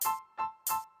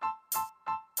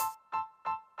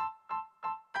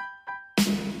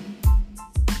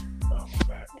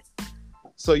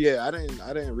So yeah, I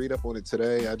didn't read up on it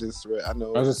today. I just read, I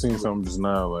just seen something just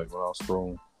now, like when I was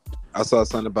scrolling. I saw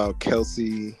something about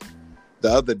Kelsey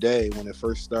the other day when it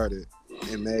first started,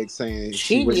 and Meg saying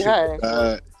she wished she would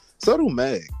died. So do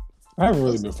Meg. I haven't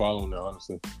really been following that,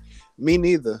 honestly. Me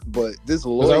neither. But this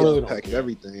lawyer unpacked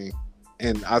everything,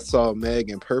 and I saw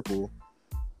Meg in purple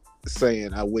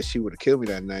saying, "I wish she would have killed me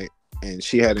that night," and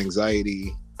she had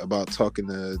anxiety about talking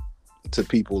to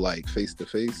people like face to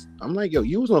face. I'm like, yo,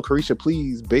 you was on Carisha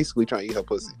Please basically trying to eat her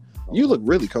pussy. You look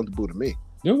really comfortable to me.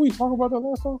 Didn't we talk about that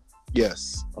last time?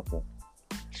 Yes. Okay.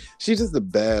 She's just a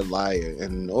bad liar.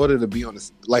 And in order to be on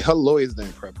this, like, her lawyers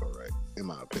didn't prep her right, in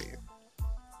my opinion.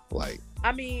 Like,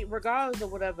 I mean, regardless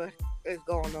of whatever is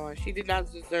going on, she did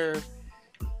not deserve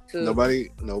to.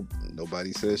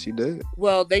 Nobody says she did.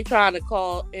 Well, they trying to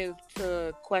call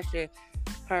into question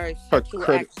her sexual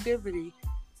activity.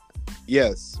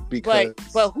 Yes, because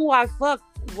but who I fucked?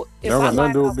 That got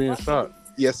nothing to do with being shot.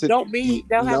 Yes, it don't mean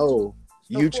no.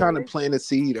 You trying to plant a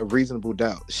seed of reasonable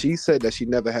doubt. She said that she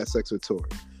never had sex with Tory.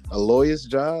 A lawyer's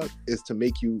job is to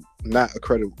make you not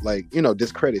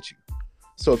discredit you.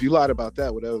 So if you lied about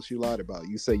that, what else you lied about?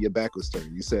 You said your back was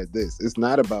turned. You said this. It's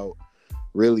not about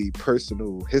really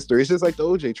personal history. It's just like the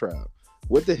OJ trial.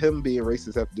 What did him being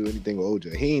racist have to do anything with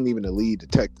OJ? He ain't even the lead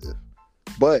detective.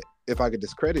 But if I could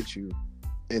discredit you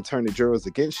and turn the jurors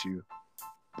against you,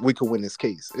 we could win this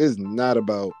case. It's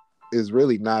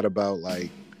really not about like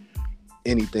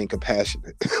anything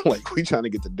compassionate. Like, we trying to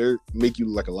get the dirt, make you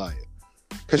look like a liar.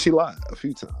 Because she lied a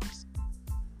few times.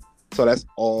 So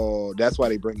that's why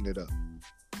they bringing it up.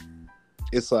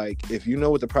 It's like, if you know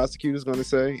what the prosecutor's going to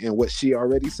say and what she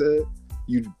already said,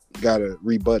 you got to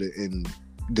rebut it and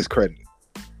discredit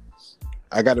it.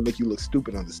 I got to make you look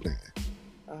stupid on the stand.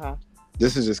 Uh-huh.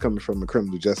 This is just coming from a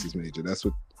criminal justice major. That's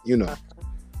what, Uh-huh.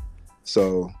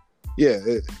 So, yeah,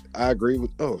 I agree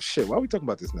with... Oh, shit. Why are we talking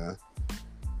about this now?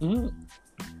 Mm-hmm.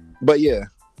 But, yeah,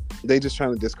 they just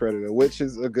trying to discredit her, which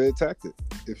is a good tactic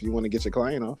if you want to get your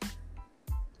client off.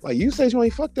 Like, you said you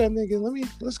ain't fuck that nigga.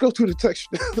 Let's go through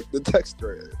the text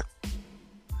thread.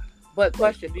 But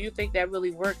question, do you think that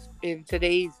really works in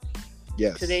today's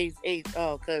age?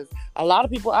 Oh, because a lot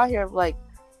of people out here like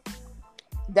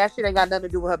that shit ain't got nothing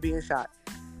to do with her being shot.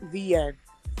 The end.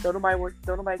 Don't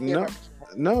nobody care.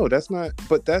 No, that's not.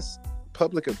 But that's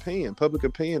public opinion. Public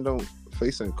opinion don't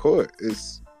face in court.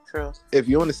 It's true. If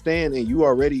you understand and you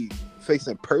already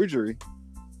facing perjury,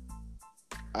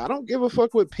 I don't give a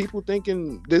fuck what people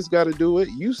thinking this got to do with.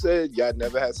 You said y'all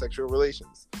never had sexual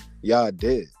relations. Y'all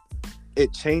did.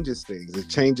 It changes things. It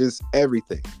changes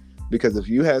everything. Because if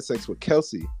you had sex with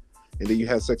Kelsey and then you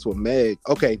had sex with Meg,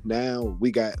 okay, now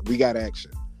we got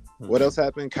action. Mm-hmm. What else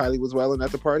happened? Kylie was wilding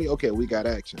at the party. Okay, we got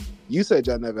action. You said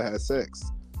y'all never had sex.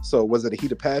 So was it a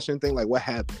heat of passion thing? Like, what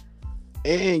happened?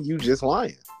 And you just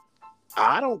lying.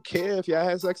 I don't care if y'all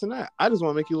had sex or not. I just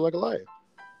want to make you look like a liar.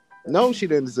 No, she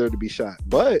didn't deserve to be shot.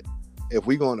 But if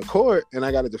we go into court and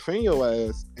I got to defend your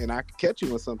ass and I can catch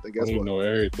you on something, guess what? You know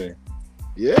everything.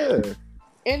 Yeah.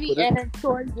 And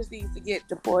Tory just needs to get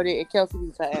deported and Kelsey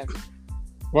needs her ass.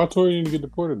 Why Tory need to get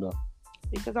deported though?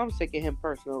 Because I'm sick of him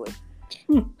personally.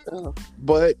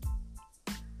 But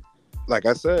like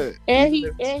I said, and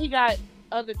he got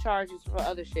other charges for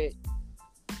other shit.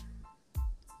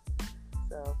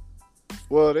 So.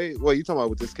 Well, you talking about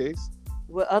with this case?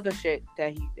 With other shit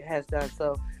that he has done.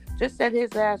 So just send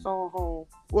his ass on home.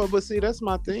 Well, but see, that's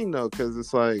my thing though, because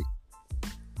it's like,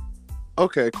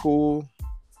 okay, cool,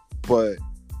 but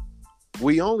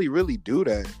we only really do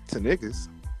that to niggas.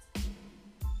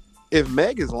 If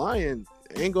Meg is lying,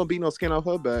 ain't gonna be no skin off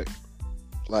her back.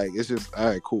 Like, it's just, all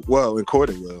right, cool. Well, in court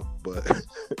it will, but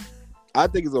I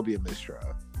think it's gonna be a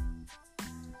mistrial.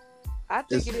 I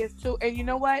think it is too. And you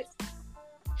know what?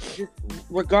 Just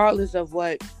regardless of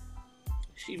what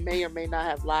she may or may not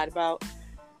have lied about,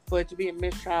 for it to be a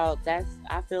mistrial,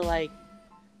 I feel like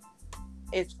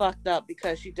it's fucked up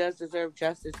because she does deserve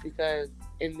justice because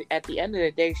at the end of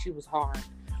the day, she was harmed.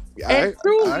 Yeah,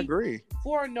 I agree.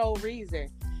 For no reason.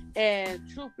 And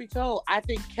truth be told, I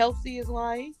think Kelsey is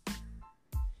lying.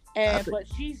 But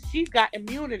she's got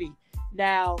immunity.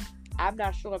 Now, I'm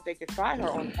not sure if they could try her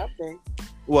on something.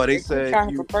 Well, they said try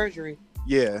her for perjury.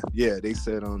 Yeah, they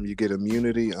said you get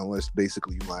immunity unless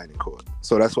basically you lying in court.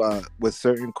 So that's why with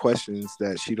certain questions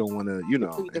that she don't want to,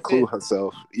 include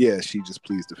herself, she just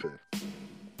pleads the fifth.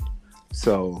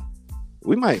 So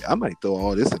I might throw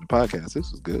all this in the podcast.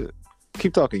 This was good.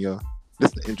 Keep talking, y'all.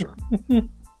 This is the intro.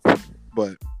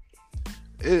 But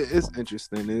it's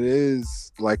interesting. It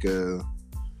is like a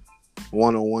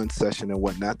one-on-one session of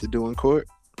what not to do in court.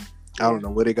 I don't know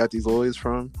where they got these lawyers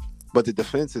from. But the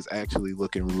defense is actually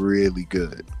looking really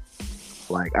good.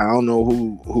 Like, I don't know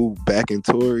who backing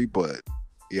Tory, but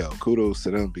yo, kudos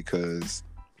to them because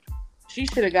she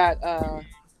should have got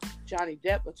Johnny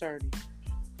Depp attorney.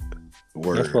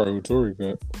 Word. That's probably what Tory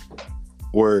got.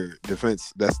 Word.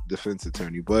 Defense. That's defense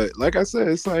attorney. But like I said,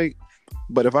 it's like,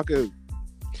 but if I could,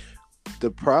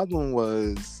 the problem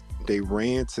was they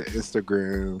ran to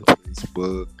Instagram,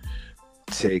 Facebook,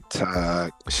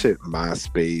 TikTok,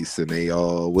 MySpace, and they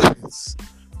all was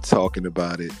talking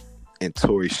about it. And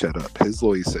Tory shut up. His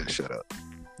lawyer said shut up.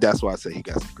 That's why I say he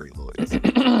got some great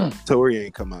lawyers. Tory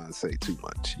ain't come out and say too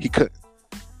much. He couldn't.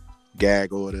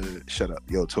 Gag order, shut up.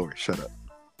 Yo, Tory, shut up.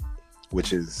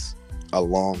 Which is a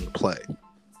long play.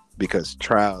 Because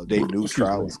they knew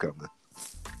trial was coming.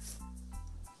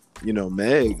 You know,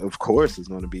 Meg, of course, is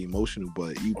going to be emotional,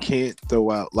 but you can't throw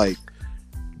out, like,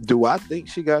 do I think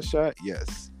she got shot?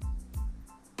 Yes.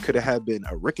 Could it have been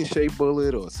a ricochet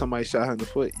bullet or somebody shot her in the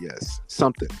foot? Yes.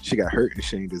 Something. She got hurt and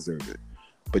she ain't deserve it.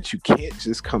 But you can't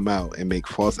just come out and make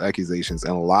false accusations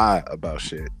and lie about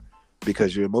shit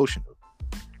because you're emotional.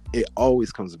 It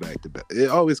always comes back to bite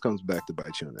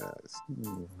you in the ass.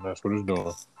 That's what it's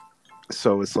doing.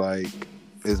 So it's like,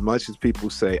 as much as people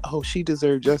say, "Oh, she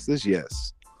deserved justice,"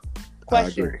 yes.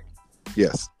 Question. I agree.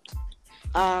 Yes.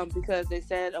 Because they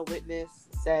said a witness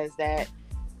says that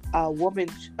a woman,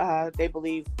 they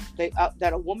believe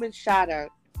that a woman shot her.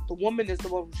 The woman is the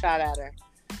one who shot at her,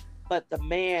 but the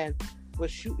man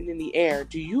was shooting in the air.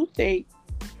 Do you think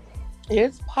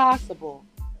it's possible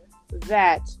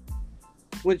that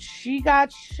when she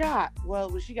got shot,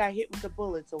 when she got hit with the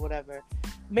bullets or whatever,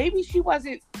 maybe she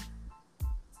wasn't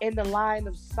in the line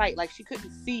of sight, like she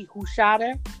couldn't see who shot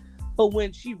her, but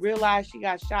when she realized she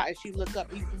got shot and she looked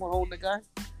up, he's the one holding the gun?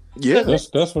 Yeah,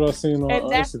 that's what I seen on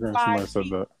Instagram. Somebody said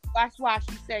that. That's why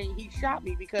she's saying he shot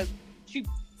me, because she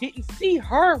didn't see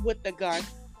her with the gun.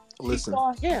 She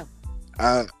saw him.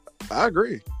 I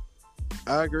agree.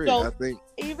 So, I think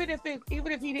even if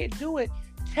he didn't do it,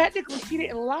 technically she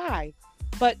didn't lie,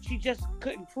 but she just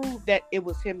couldn't prove that it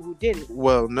was him who did it.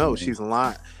 Well, no, she's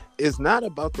lying. It's not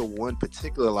about the one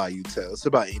particular lie you tell. It's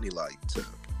about any lie you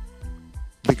tell.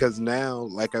 Because now,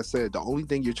 like I said, the only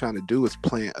thing you're trying to do is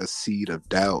plant a seed of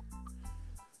doubt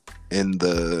in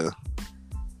the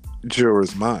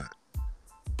juror's mind.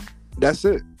 That's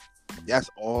it. That's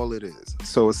all it is.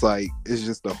 So it's like, it's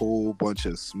just a whole bunch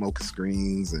of smoke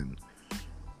screens and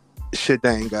shit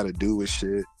that ain't got to do with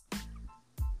shit.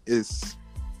 It's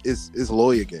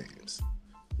lawyer games.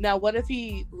 Now, what if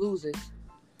he loses?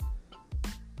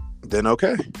 Then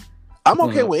okay. I'm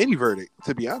okay with any verdict,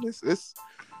 to be honest.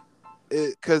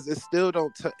 Because it still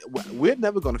don't... we're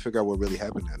never going to figure out what really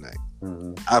happened that night.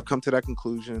 Mm-hmm. I've come to that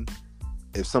conclusion.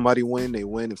 If somebody win, they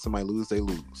win. If somebody lose, they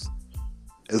lose.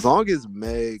 As long as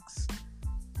Meg's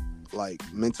like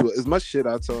mental... As much shit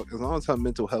I talk, as long as her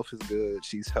mental health is good,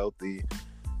 she's healthy,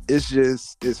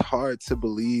 it's hard to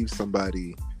believe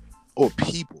somebody or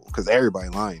people, because everybody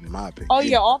lying, in my opinion. Oh,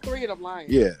 yeah, all three of them lying.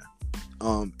 Yeah.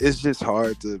 It's just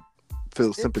hard to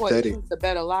feel sympathetic. Who's the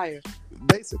better liar?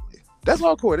 Basically. That's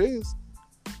all court is.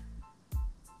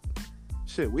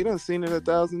 Shit, we done seen it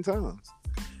 1,000 times.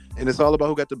 And it's all about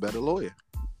who got the better lawyer.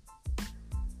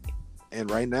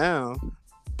 And right now,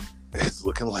 it's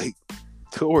looking like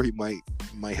Tory might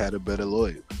have a better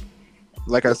lawyer.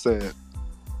 Like I said,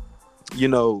 you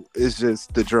know, it's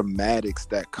just the dramatics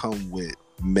that come with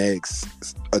Meg's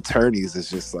attorneys. It's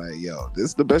just like, yo, this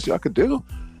is the best y'all could do.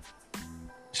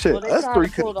 Shit, well, they us three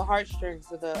could pull the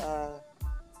heartstrings of the.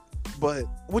 But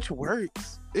which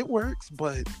works. It works,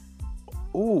 but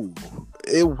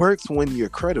it works when you're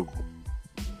credible.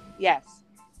 Yes.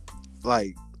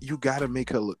 Like, you gotta make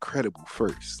her look credible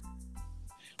first.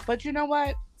 But you know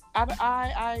what?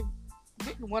 I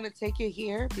didn't want to take it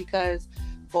here because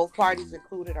both parties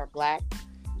included are black.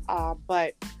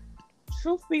 But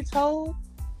truth be told,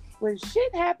 when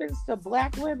shit happens to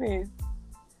black women,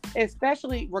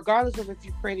 especially regardless of if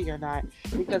you're pretty or not,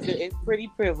 because it's pretty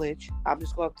privilege. I'm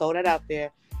just going to throw that out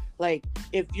there. Like,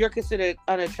 if you're considered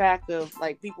unattractive,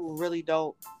 like, people really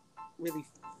don't really,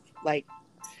 like,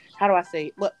 how do I say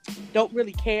it? Look, don't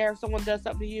really care if someone does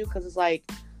something to you, because it's like,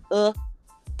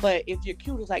 but if you're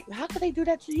cute, it's like, how could they do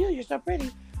that to you? You're so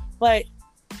pretty. But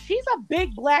she's a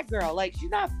big black girl. Like, she's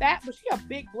not fat, but she's a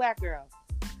big black girl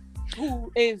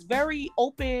who is very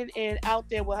open and out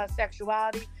there with her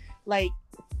sexuality. Like,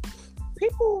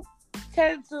 people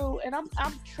tend to, and I'm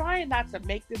trying not to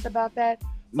make this about that.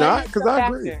 Nah, because I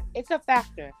agree. It's a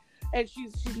factor. And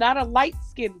she's not a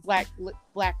light-skinned black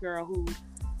girl who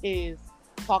is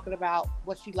talking about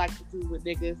what she likes to do with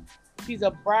niggas. She's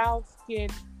a brown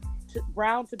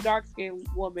to dark-skinned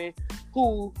woman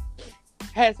who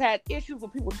has had issues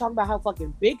with people talking about how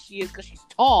fucking big she is because she's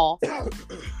tall.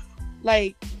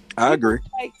 Like, I agree.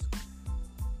 Like,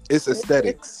 it's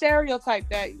aesthetics. It's a stereotype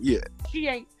that yeah, she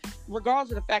ain't,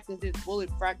 regardless of the fact that there's bullet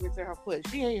fragments in her foot,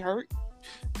 she ain't hurt.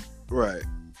 Right.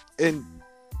 And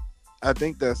I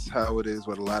think that's how it is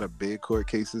with a lot of big court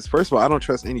cases. First of all, I don't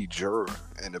trust any juror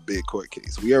in a big court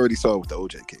case. We already saw it with the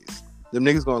OJ case. Them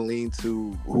niggas gonna lean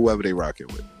to whoever they rocking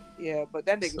with. Yeah, but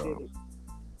that nigga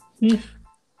did it.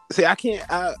 See, I can't.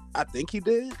 I think he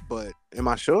did, but am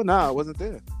I sure? Nah, I wasn't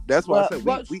there. That's why I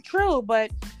said we. True,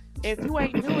 but if you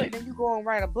ain't do it, then you go and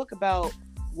write a book about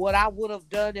what I would have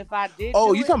done if I did.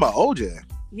 Oh, you talking about OJ?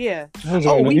 Yeah.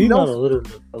 Oh, we know. Not a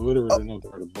literate enough to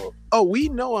write a book. Oh, we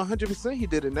know 100% he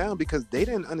did it now because they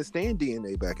didn't understand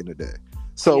DNA back in the day.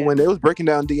 So when they was breaking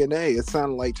down DNA, it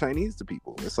sounded like Chinese to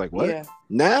people. It's like, what? Yeah.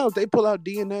 Now they pull out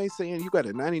DNA saying you got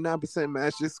a 99%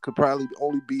 match. This could probably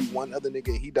only be one other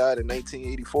nigga. He died in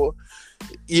 1984.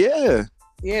 Yeah.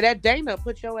 Yeah, that Dana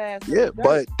put your ass. Yeah,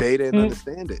 but they didn't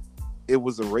understand it. It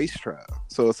was a race trial.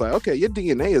 So it's like, okay, your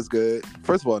DNA is good.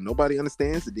 First of all, nobody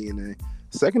understands the DNA.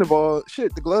 Second of all,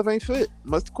 shit, the glove ain't fit.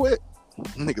 Must quit.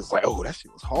 Niggas like, oh, that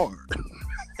shit was hard.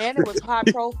 And it was high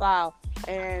profile.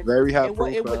 And very high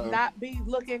profile. It would not be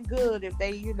looking good if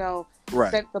they,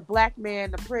 sent the black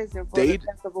man to prison for the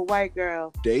death of a white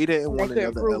girl. They didn't want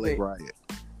another LA riot.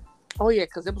 Oh yeah,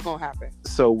 because it was gonna happen.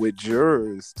 So with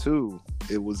jurors too,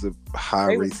 it was a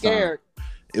high rate. Scared.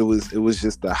 It was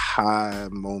just a high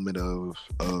moment of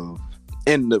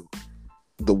and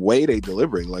the way they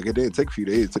deliberate. Like, it didn't take a few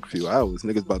days, it took a few hours.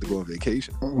 Niggas about to go on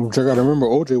vacation. I gotta remember,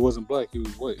 OJ wasn't black. He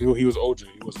was white. He was OJ.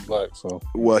 He wasn't black. So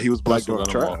he was black during the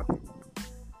trial.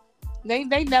 They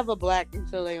never black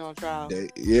until they on trial.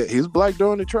 He was black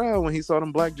during the trial. When he saw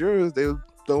them black jurors, they were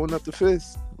throwing up the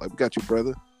fist. Like, we got you,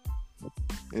 brother.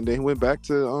 And then he went back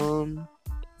to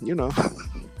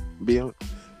being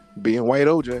white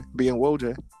OJ, being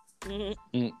Woj.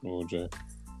 OJ.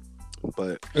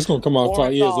 But it's gonna come out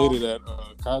 5 years later that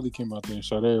Kylie came out there and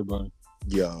shot everybody.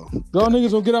 Yo, y'all niggas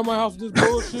gonna get out my house with this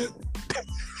bullshit.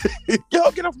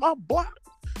 Y'all get off my block.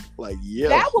 Like, yeah,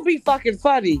 that would be fucking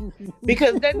funny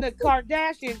because then the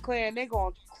Kardashian clan, they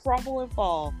gonna crumble and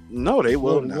fall. No, they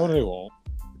will not. No, they won't.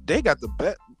 They got the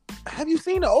bet. Have you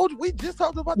seen the OJ? We just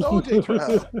talked about the OJ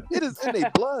trial. It is in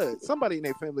their blood. Somebody in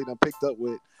their family done picked up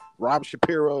with Rob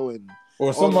Shapiro and.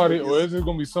 Or somebody, or is it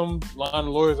going to be some line of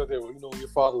lawyers out there? Well, your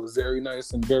father was very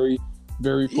nice and very,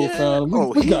 very profound.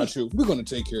 We got you. We're going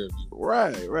to take care of you.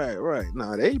 Right.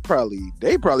 Nah, they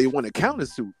probably want a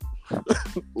countersuit.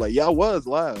 Like, y'all was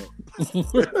loud.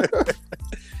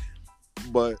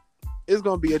 But it's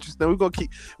going to be interesting. We're going to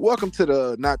welcome to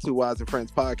the Not Too Wise and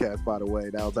Friends podcast, by the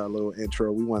way. That was our little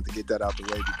intro. We wanted to get that out the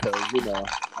way because,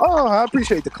 I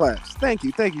appreciate the claps. Thank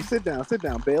you. Sit down,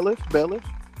 bailiff.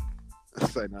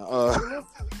 Say now.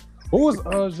 What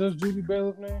was Judge Judy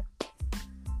Bailiff's name?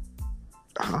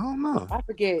 I don't know. I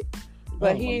forget,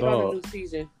 but he ain't on a new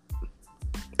season.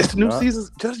 It's a new season.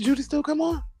 Judge Judy still come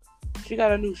on? She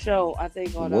got a new show, I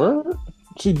think. On word?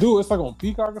 She do? It's like on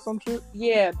Peacock or some shit.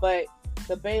 Yeah, but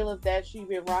the bailiff that she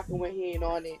been rocking with, he ain't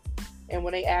on it. And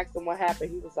when they asked him what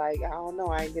happened, he was like, "I don't know.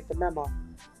 I ain't get the memo."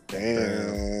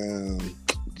 Damn.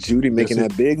 Judy making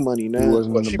that big money now.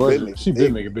 She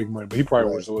been making big money, but he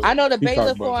probably was. I know the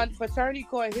bailiff on Fraternity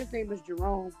Court. His name is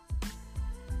Jerome.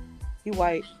 He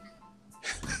white.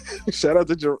 Shout out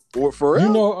to Jerome. For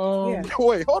real? Yeah.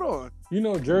 Wait, hold on.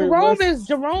 Jerry Jerome West?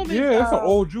 Jerome is. Yeah, that's an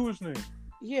old Jewish name.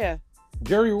 Yeah.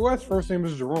 Jerry West's first name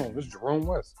is Jerome. It's Jerome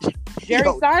West. Jerry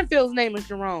Seinfeld's name is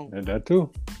Jerome. And that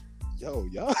too. Yo,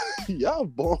 y'all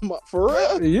blow him up for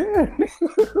real? Yeah.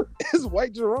 Is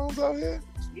white Jerome's out here?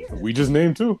 Yeah. We just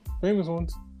named two famous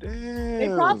ones. Damn.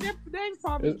 Their name's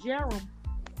probably Jerome.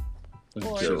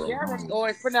 Or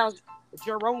it's pronounced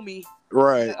Jerome.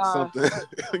 Right. Something.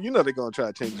 They're gonna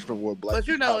try to change it from what black. But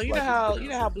you know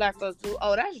how black folks do.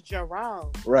 Oh, that's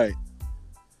Jerome. Right.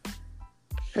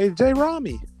 Hey, Jerome.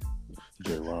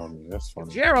 That's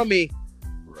funny. Jeremy.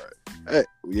 Right. Hey,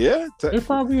 yeah. It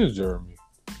probably is Jeremy.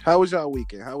 How was y'all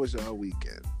weekend?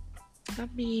 I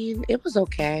mean, it was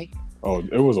okay. Oh,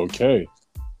 it was okay.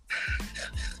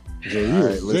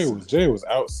 Jay was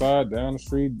outside, down the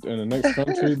street, in the next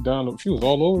country, she was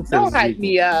all over the place. Don't hype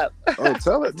me up. Oh,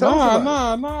 tell it.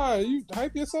 Nah. You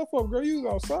hype yourself up, girl. You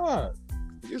was outside.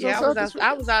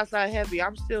 I was outside heavy.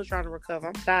 I'm still trying to recover.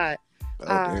 I'm tired. Oh,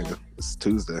 damn. It's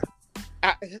Tuesday.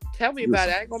 Tell me about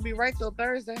it. I ain't gonna be right till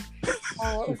Thursday.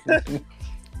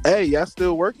 Hey, y'all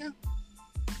still working?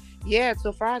 Yeah,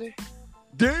 till Friday.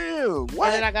 Damn.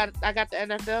 What? And then I got the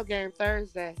NFL game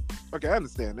Thursday. Okay, I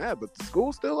understand that, but the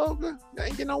school's still open? You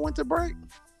ain't getting no winter break?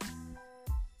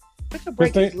 Winter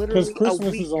break is literally because Christmas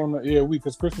a week. is on the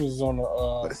because Christmas is on the.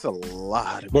 But it's a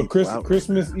lot of. But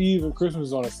Christmas Eve and Christmas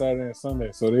is on a Saturday and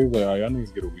Sunday, so they were like, "Oh, y'all need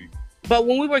to get a week." But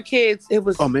when we were kids, it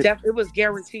was it was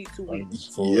guaranteed 2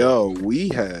 weeks. Yo, we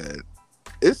had.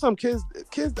 It's some kids.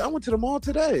 I went to the mall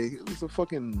today. It was a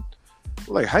fucking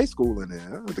like high school in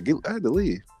there. I had to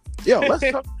leave. Yo,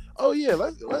 let's talk. Oh yeah,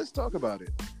 let's talk about it.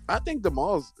 I think the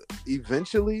malls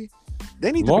eventually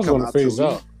they need to become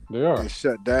obsolete. They are and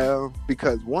shut down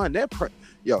because one,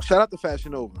 shout out to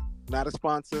Fashion Nova, not a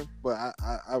sponsor, but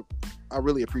I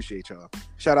really appreciate y'all.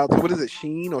 Shout out to what is it,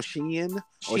 Shein or Shein?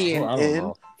 Shein. I don't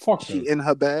know. Fuck she in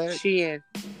her bag. Shein.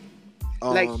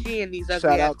 Like Shein, these ugly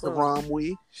shout out clothes. to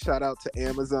Romwe. Shout out to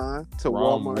Amazon, to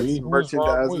Walmart's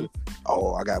merchandising.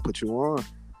 Oh, I gotta put you on.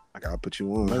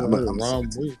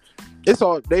 Romwe.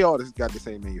 They all just got the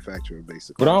same manufacturer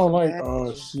basically. But I don't like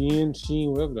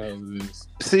Shein, whatever the hell it is.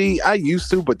 See, I used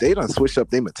to, but they done switch up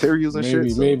their materials and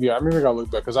shit. Maybe I gotta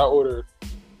look back because I ordered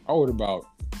about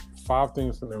 5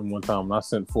 things from them one time and I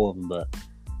sent 4 of them back.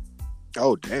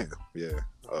 Oh damn, yeah.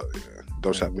 Oh yeah.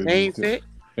 Don't shop there. They ain't fit.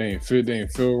 They ain't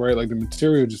feel right. Like the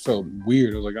material just felt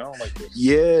weird. I was like, I don't like this.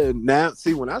 Yeah, now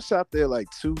see when I shopped there like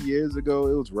 2 years ago,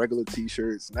 it was regular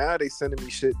t-shirts. Now they sending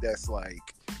me shit that's like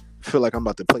feel like I'm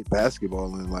about to play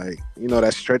basketball and like, you know,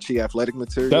 that stretchy athletic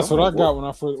material. That's what I got when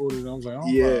I first ordered it. I was like,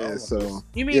 so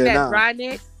you mean that dry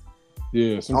knit?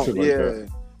 Yeah, some shit like that.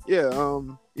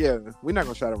 Yeah, we're not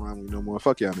gonna shout around with no more.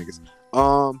 Fuck y'all niggas.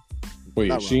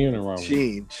 Wait, Shein or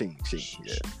Romwe? Shein,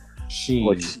 yeah.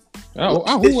 Shein.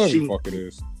 Whoever the fuck it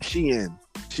is.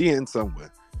 Shein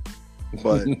somewhere.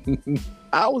 But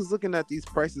I was looking at these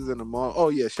prices in the mall. Oh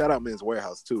yeah, shout out Men's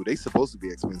Warehouse too. They supposed to be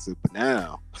expensive, but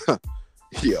now,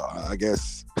 yeah, I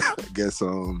guess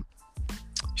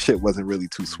shit wasn't really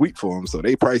too sweet for them, so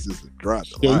they prices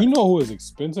dropped a lot. You know who is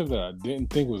expensive that I didn't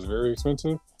think was very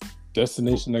expensive?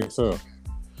 Destination XL.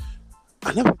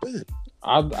 I never been.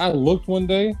 I looked one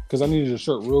day because I needed a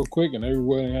shirt real quick and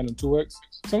everywhere they had in 2X.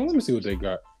 So let me see what they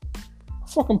got.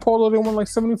 Fucking polo, they want like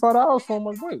 $75 for. I'm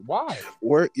like, wait, why?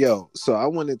 So I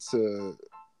went into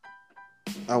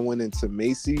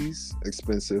Macy's,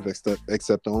 expensive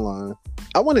except online.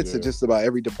 I went into just about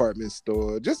every department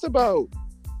store, just about,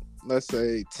 let's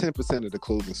say 10% of the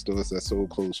clothing stores that sold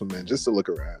clothes for men, just to look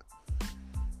around.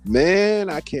 Man,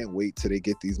 I can't wait till they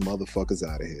get these motherfuckers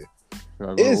out of here.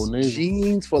 It's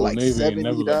jeans for like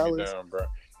 $70.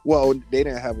 Well, they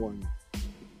didn't have one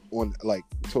on like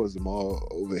towards the mall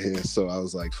over here, so I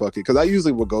was like, fuck it, because I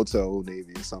usually would go to Old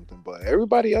Navy or something, but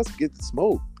everybody else gets the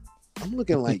smoke. I'm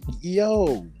looking like,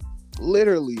 yo,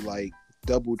 literally like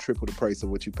double, triple the price of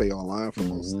what you pay online for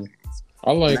most things.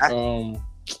 I like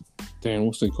damn,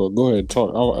 what's it called? Go ahead,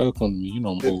 talk. I'll come to me. You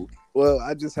know I'm old. Well,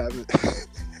 I just haven't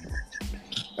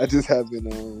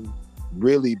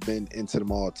really been into the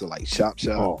mall to like shop.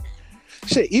 Oh.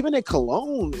 Shit, even in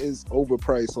Cologne is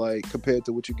overpriced, like compared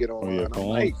to what you get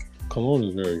online. Cologne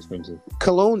is very expensive.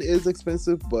 Cologne is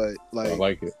expensive, but like I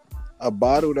like it. A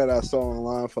bottle that I saw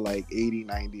online for like $80,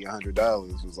 $90,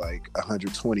 $100 was like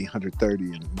 $120,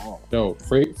 $130 in the mall. Yo,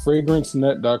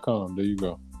 fragrancenet.com. There you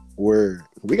go. Word.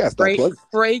 We got to start plugging.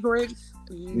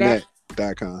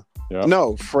 Fragrancenet.com. Yep.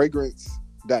 No,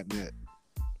 fragrance.net.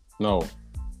 No.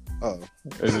 Oh.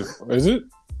 Is it?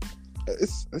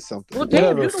 It's something. Well,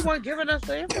 damn, you're the one giving us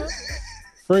the info.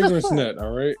 FragranceNet,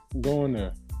 all right? Go in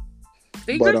there.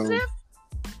 FragranceNet?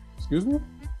 Excuse me?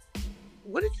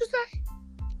 What did you say?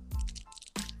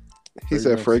 He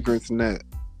said FragranceNet.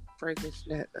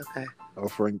 FragranceNet, okay. Oh,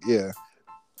 yeah.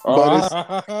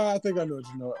 I think I know what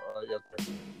you know. Yeah.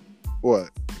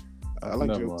 What? I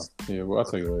like jokes. Yeah, well, I'll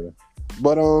tell you later.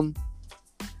 But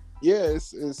yeah,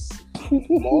 it's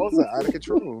malls are out of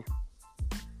control.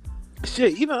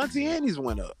 Shit, even Auntie Annie's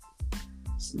went up.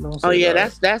 Oh yeah,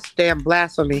 that's damn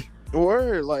blasphemy.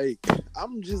 Word, like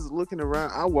I'm just looking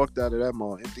around. I walked out of that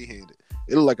mall empty-handed.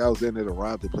 It looked like I was in there to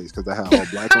rob the place because I had all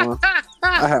black on.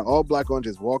 I had all black on,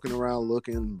 just walking around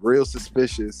looking real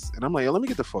suspicious. And I'm like, let me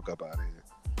get the fuck up out of here.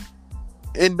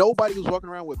 And nobody was walking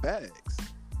around with bags.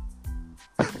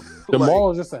 The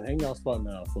mall is just a hangout spot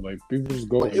now, so like people just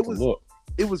go and look.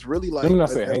 It was really like, let me not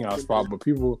say hangout spot, but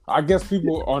I guess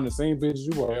people are on the same page as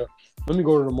you are. Let me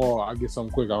go to the mall. I get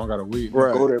something quick. I don't gotta wait.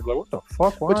 Right. Go there, like what the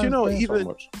fuck? Why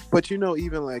but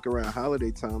even like around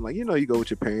holiday time, like you go with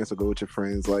your parents or go with your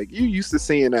friends. Like you used to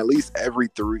seeing at least every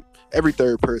third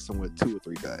person with 2 or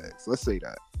 3 bags. Let's say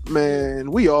that.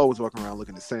 Man, we always walking around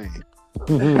looking the same.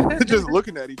 Just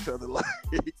looking at each other like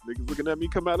niggas looking at me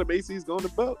come out of Macy's going to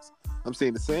Belts. I'm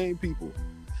seeing the same people.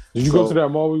 Did you go to that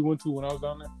mall we went to when I was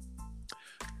down there?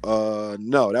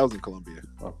 No, that was in Columbia.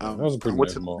 Okay. That was a pretty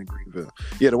nice mall. In Greenville.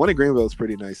 Yeah, the one in Greenville is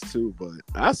pretty nice too. But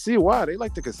I see why they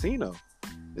like the casino.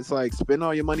 It's like spend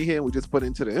all your money here and we just put it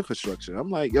into the infrastructure. I'm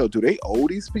like, yo, do they owe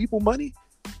these people money?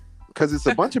 Because it's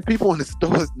a bunch of people in the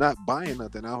stores not buying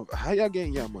nothing. How y'all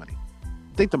getting y'all money?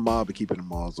 I think the mob are keeping the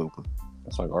malls open.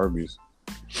 That's like Arby's.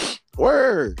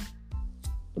 Word.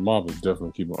 The mob is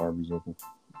definitely keeping Arby's open.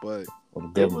 But or the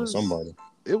government, somebody.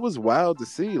 It was wild to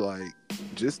see, like,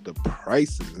 just the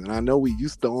prices. And I know we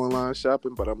used to online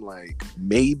shopping, but I'm like,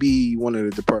 maybe one of the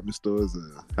department stores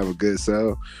have a good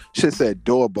sale. Shit said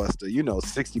doorbuster,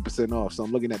 60% off. So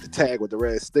I'm looking at the tag with the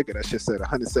red sticker. That shit said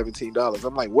 $117.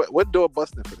 I'm like, what door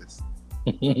busting for this?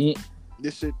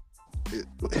 This shit,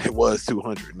 it was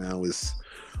 $200. Now it's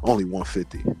only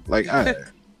 $150. Like, all right.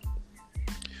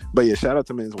 But yeah, shout out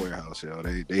to Men's Warehouse, yo.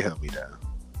 They helped me down.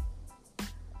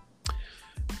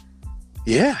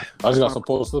 Yeah. I just got some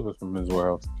polo slippers from Men's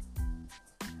Warehouse.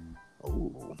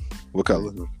 Oh, what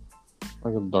color?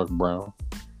 Like a dark brown.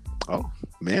 Oh,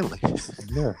 manly.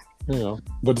 Yeah,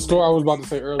 But the store I was about to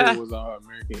say earlier was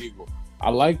American Eagle.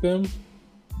 I like them,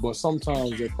 but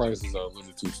sometimes their prices are a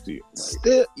little too steep.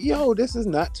 Still, this is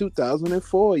not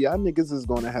 2004. Y'all niggas is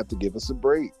gonna have to give us a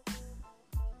break.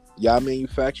 Y'all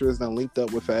manufacturers done linked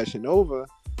up with Fashion Nova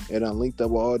and done linked up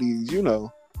with all these,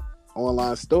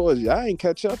 online stores. Y'all ain't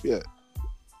catch up yet.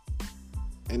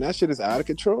 And that shit is out of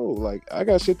control. Like, I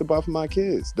got shit to buy for my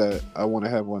kids that I want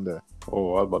to have one day.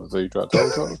 Oh, I was about to say you try to tell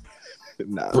me something.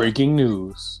 Nah. Breaking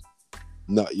news.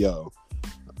 No, yo.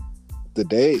 The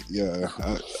date, yeah.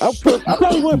 I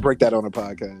probably would break that on a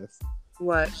podcast.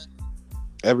 What?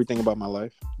 Everything about my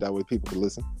life. That way people could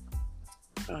listen.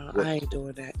 I ain't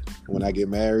doing that. When I get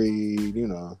married,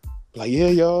 like, yeah,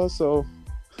 y'all, so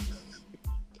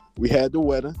we had the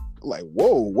wedding. Like,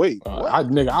 whoa, wait. I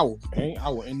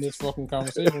will end this fucking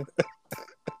conversation.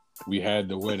 We had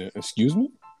the wedding. Excuse me?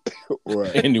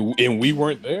 Right. And we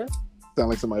weren't there? Sound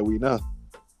like somebody we know.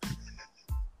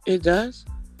 It does?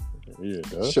 Yeah, it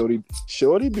does.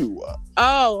 Shorty do.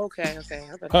 Oh, okay.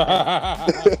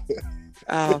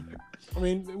 I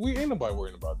mean, we ain't nobody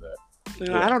worrying about that.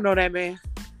 I don't know that man.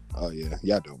 Oh yeah,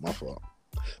 y'all do. My fault.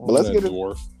 But let's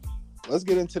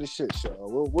get into the shit show.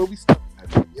 Where we start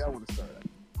at? Yeah, I want to start at.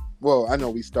 Well, I know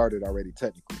we started already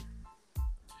technically.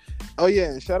 Oh yeah,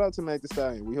 and shout out to Meg Thee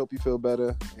Stallion. We hope you feel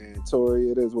better. And Tory,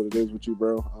 it is what it is with you,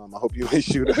 bro. I hope you ain't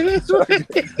shoot I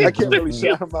can't really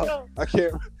shout him out. I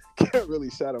can't really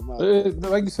shout him out.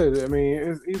 Like you said, I mean,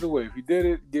 it's either way. If you did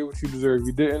it, get what you deserve. If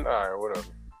you didn't, all right, whatever.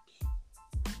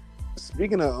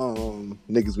 Speaking of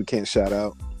niggas we can't shout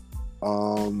out,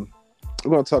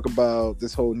 we're gonna talk about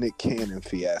this whole Nick Cannon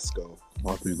fiasco. I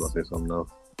thought you was gonna say something else.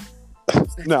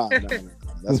 No.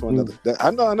 That's one other. I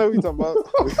know what you're talking about.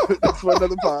 That's for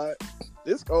another pod.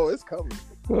 It's coming.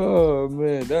 Oh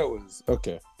man, that was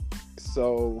okay.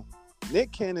 So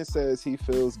Nick Cannon says he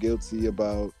feels guilty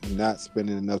about not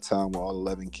spending enough time with all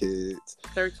 11 kids.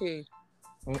 13.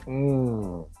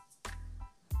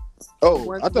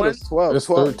 Oh, I thought it was 12. It's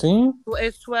 13? Well,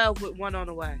 it's 12 with one on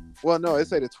the way. Well, no, it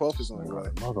say the 12th is on the way.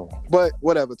 But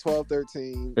whatever, 12,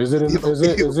 13. Is it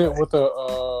with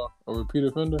a repeat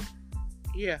offender?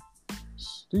 Yeah.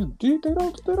 They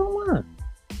don't learn.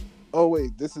 Oh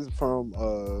wait, this is from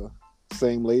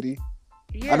same lady.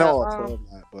 Yeah, I know all 12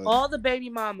 not, but all the baby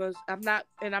mamas. I'm not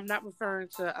referring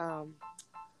to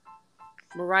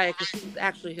Mariah because she's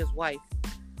actually his wife.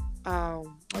 All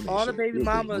the baby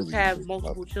mamas have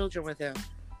multiple children with him.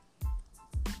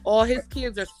 All his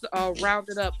kids are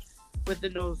rounded up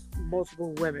within those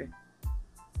multiple women.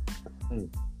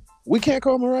 We can't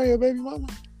call Mariah a baby mama.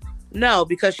 No,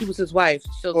 because she was his wife.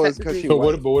 So technically,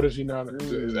 what is she now?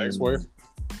 His ex-wife?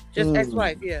 Just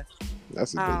ex-wife, yeah.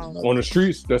 That's his baby mama. On the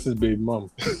streets, that's his baby mama.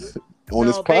 On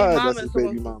his pod, that's his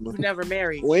baby mama. Never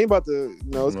married. We ain't about to.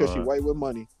 No, it's because she white with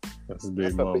money. That's his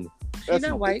baby mama. She's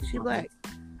not white. She black.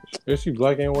 Is she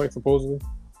black and white supposedly?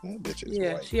 That bitch is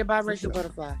yeah, white. she a biracial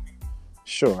butterfly.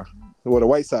 Sure. Well, the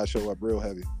white side show up real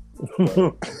heavy.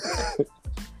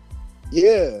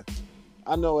 Yeah.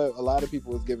 I know a lot of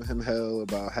people was giving him hell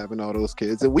about having all those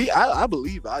kids, and I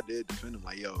believe I did defend him.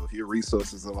 Like, yo, if your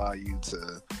resources allow you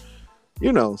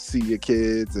to, see your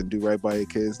kids and do right by your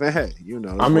kids, then hey,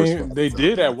 I mean, they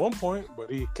did at one point,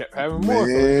 but he kept having more.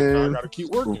 So I got to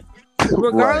keep working.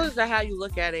 Regardless of how you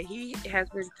look at it, he has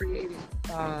been creating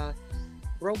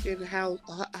broken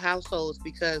households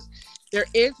because there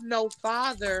is no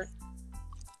father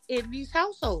in these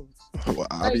households. Well,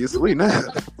 obviously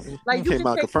not. Like you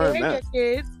can take care of your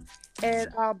kids, and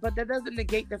but that doesn't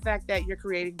negate the fact that you're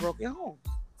creating broken homes.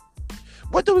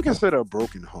 What do we consider a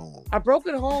broken home? A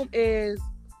broken home is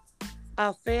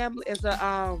a family. Is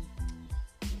a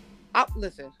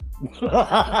Listen.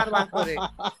 How do I put it?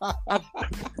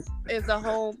 Is a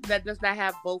home that does not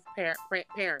have both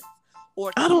parents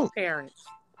or two parents.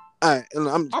 And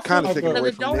I'm kind of taking away from because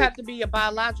it don't have to be a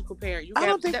biological parent. You I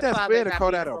don't think that's fair to call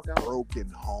that a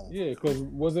broken home. Yeah, because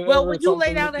was it? Well, when you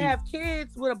lay down and have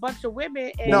kids with a bunch of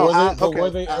women, and no, were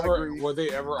they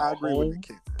ever? I agree with Nick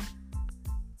Cannon.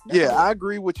 No. Yeah, I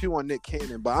agree with you on Nick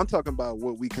Cannon, but I'm talking about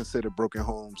what we consider broken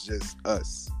homes, just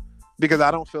us, because I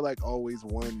don't feel like always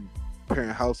one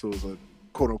parent households are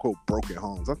quote unquote broken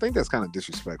homes. I think that's kind of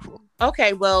disrespectful.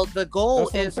 Okay, well, the goal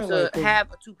is to have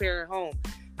a 2-parent home.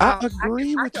 I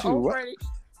agree with you.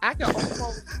 I can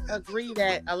almost agree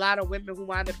that a lot of women who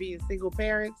wind up being single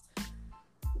parents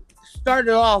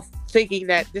started off thinking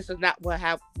that this is not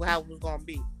how it was going to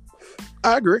be.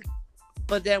 I agree.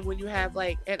 But then when you have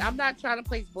and I'm not trying to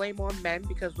place blame on men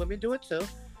because women do it too.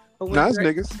 But when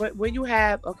niggas. But when you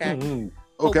have when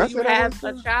you have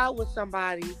a child with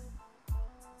somebody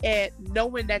and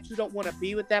knowing that you don't want to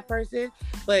be with that person,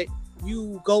 but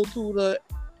you go through the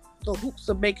hoops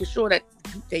of making sure that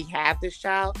they have this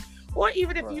child, or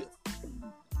even if you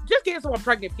just getting someone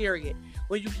pregnant, period,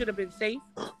 when you should have been safe,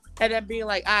 and then being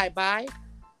like, all right, bye.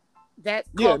 That's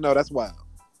wild.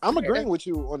 I'm agreeing with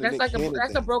you on the Nick Cannon that's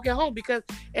thing. a broken home and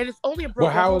it's only a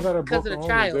broken home. Well, how is that a broken home?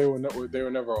 Child. They were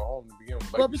never a home to begin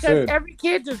with. Well, because every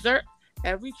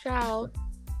child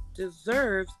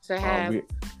deserves to have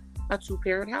a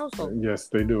 2-parent household. Yes,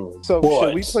 they do. So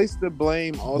should we place the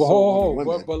blame also on the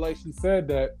women? But like she said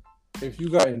that if you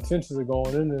got intentions of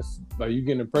going in this, like you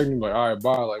getting pregnant, like all right,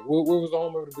 bye. Like where was the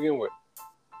home ever to begin with?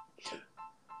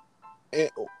 And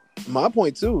my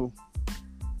point too,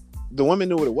 the women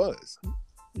knew what it was.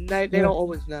 No, they don't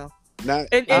always know. We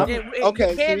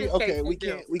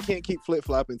can't keep flip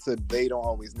flopping to they don't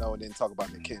always know and then talk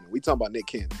about Nick Cannon. We talking about Nick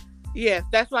Cannon. Yes,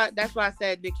 that's why I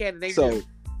said Nick Cannon.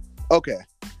 Okay,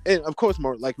 and of course,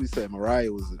 like we said,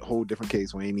 Mariah was a whole different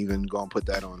case. We ain't even gonna put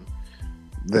that on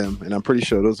them, and I'm pretty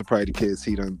sure those are probably the kids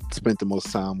he done spent the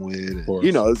most time with. And,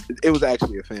 it was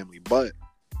actually a family, but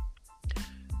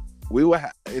we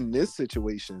were in this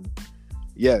situation.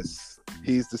 Yes,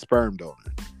 he's the sperm donor.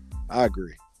 I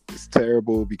agree. It's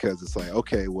terrible because it's like,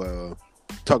 okay, well,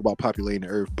 talk about populating the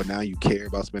earth, but now you care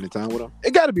about spending time with them.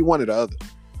 It got to be one or the other.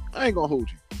 I ain't gonna hold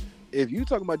you. If you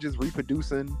talking about just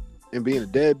reproducing and being a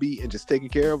deadbeat and just taking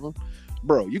care of them,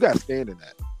 bro, you got to stand in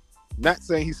that. Not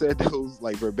saying he said those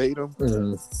like verbatim,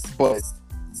 but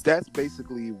that's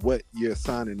basically what you're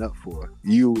signing up for.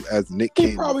 You as Nick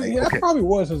Cannon. That probably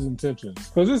was his intentions.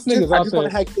 Because this niggas out there. I just want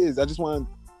to hack kids. I just want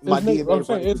my DNA. I'm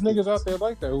saying it's niggas out there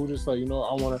like that who just like, I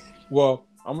want to. Well,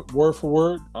 I'm word for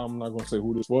word. I'm not gonna say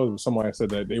who this was, but somebody said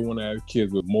that they want to have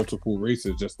kids with multiple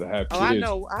races just to have kids. I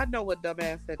know what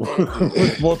dumbass said that.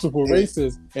 With multiple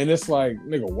races, and it's like,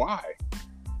 nigga, why?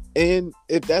 And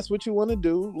if that's what you want to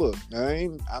do, look,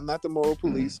 I'm not the moral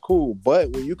police, cool.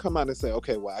 But when you come out and say,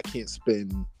 okay, well, I can't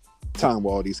spend time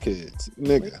with all these kids,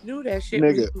 nigga, we knew that shit,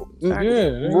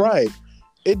 nigga, right?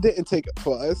 It didn't take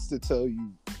for us to tell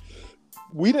you.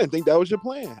 We didn't think that was your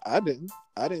plan. I didn't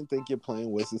think your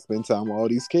plan was to spend time with all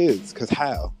these kids. Cause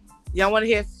how? Y'all want to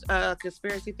hear a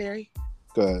conspiracy theory?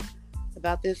 Go ahead.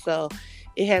 About this. So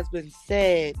it has been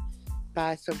said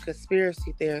by some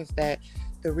conspiracy theorists that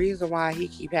the reason why he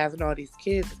keep having all these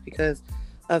kids is because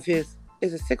of is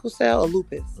it sickle cell or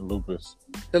lupus? The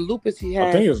lupus he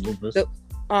has. I think it's lupus. The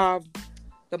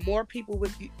more people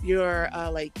with your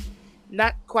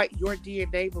not quite your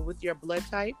DNA, but with your blood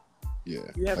type. Yeah,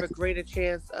 you have a greater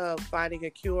chance of finding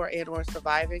a cure and or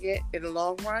surviving it in the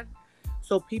long run.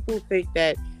 So people think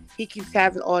that he keeps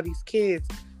having all these kids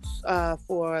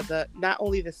for the not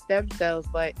only the stem cells,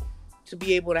 but to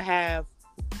be able to have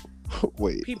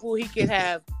people he can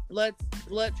have blood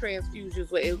transfusions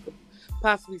where it could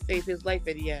possibly save his life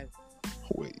at the end.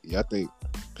 Wait, I think.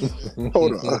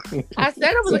 Hold on. I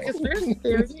said it was a conspiracy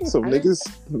theory. So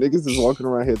niggas is walking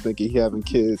around here thinking he having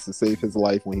kids to save his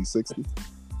life when he's 60.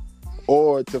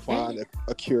 Or to find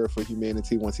a cure for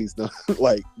humanity once he's done.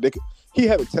 Like, he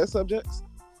having test subjects?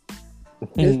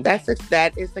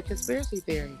 That is the conspiracy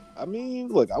theory. I mean,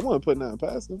 look, I wouldn't put nothing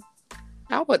past him.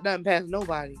 I don't put nothing past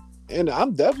nobody. And I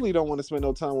definitely don't want to spend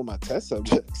no time with my test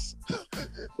subjects.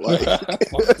 like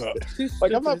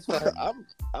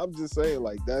I'm just saying,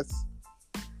 like, that's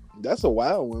a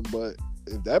wild one, but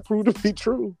if that proved to be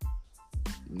true,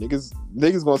 niggas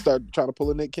gonna start trying to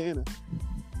pull a Nick Cannon.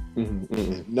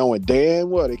 Knowing damn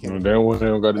well they can't. Damn well they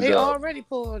don't got a job. They already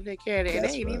pulled Nick Cannon and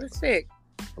they ain't even sick.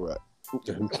 Right.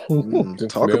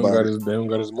 Talk about it. They don't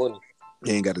got his money.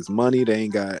 They ain't got his money. They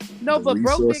ain't got but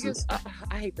resources. Broke niggas.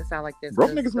 I hate to sound like this.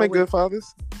 Broke niggas make good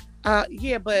fathers.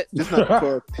 Yeah, but Just not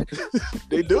for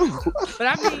they do.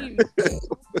 But I mean,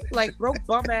 like broke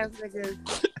bum ass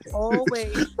niggas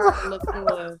always try to look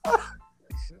for.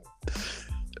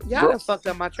 Y'all done fucked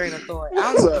up my train of thought.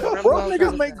 I don't even remember Bro, what I was niggas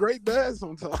trying make to say. great dads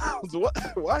sometimes. What?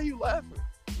 Why are you laughing?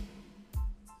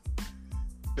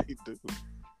 They do.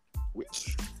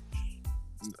 Which,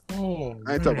 I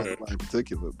ain't talking about the line in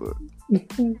particular, but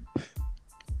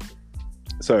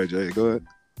sorry, Jay. Go ahead.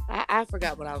 I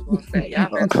forgot what I was going to say.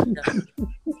 Y'all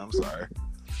I'm sorry.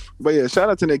 But yeah, shout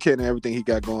out to Nick Cannon and everything he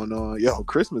got going on. Yo,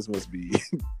 Christmas must be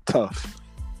tough.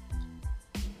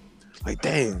 Like,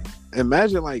 damn.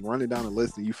 Imagine like running down a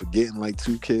list and you forgetting like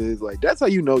 2 kids. Like, that's how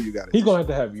you know you got it. He's gonna have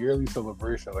to have yearly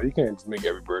celebration. Like, you can't just make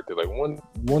every birthday like one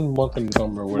month in the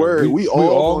summer. Word, we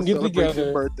all gonna get celebrate together.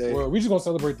 your birthday. Well, we just gonna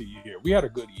celebrate the year. We had a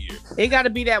good year. It got to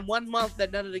be that 1 month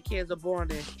that none of the kids are born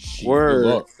in.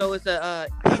 Word. So it's a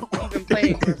even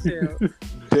playing field.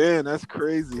 Damn, that's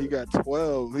crazy. He got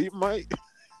 12. He might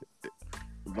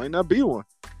not be one.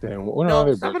 Damn,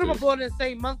 no, some of them are born in the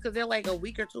same month because they're like a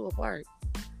week or 2 apart.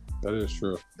 That is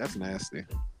true. That's nasty.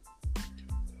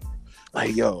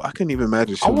 Like, yo, I couldn't even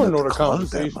imagine. I want to know the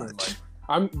conversation. Like,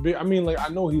 I mean, like, I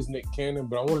know he's Nick Cannon,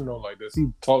 but I want to know, like, does he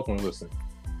talk when listen?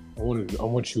 I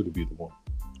want you to be the one.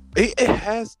 It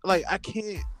has, like, I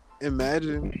can't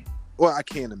imagine. Well, I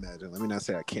can't imagine. Let me not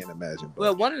say I can't imagine. But...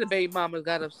 Well, one of the baby mamas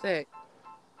got upset.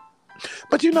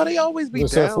 But you know, they always be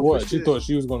upset down for what? for She shit. thought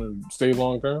she was going to stay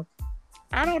long term?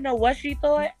 I don't know what she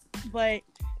thought, but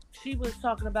she was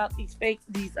talking about these fake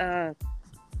ass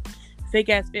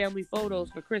family photos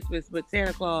for Christmas with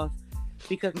Santa Claus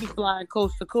because he's flying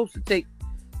coast to coast to take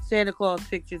Santa Claus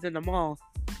pictures in the mall.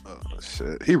 Oh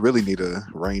shit! He really need a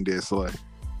reindeer sleigh.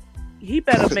 He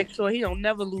better make sure he don't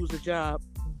never lose a job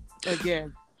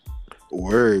again.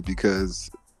 Word,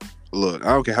 because look, I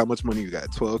don't care how much money you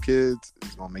got. 12 kids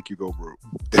is gonna make you go broke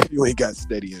if you ain't got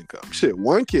steady income. Shit,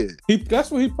 1 kid.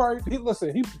 That's what he probably.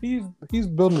 He's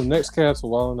building the next castle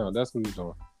while now. That's what he's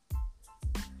doing.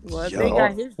 Well, if they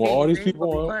got his all these genes,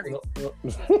 people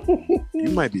You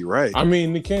might be right. I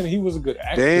mean, Nick Cannon, he was a good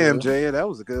actor. Damn, Jay, that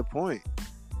was a good point.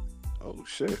 Oh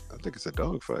shit, I think it's a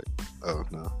dog fight. Oh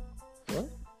no. What?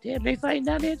 Damn, they fighting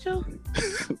down there too?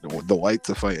 The whites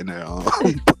are fighting their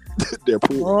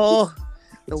pool. Oh,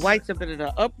 the whites have been in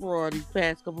an uproar these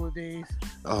past couple of days.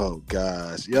 Oh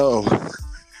gosh, yo,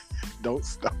 don't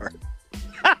start.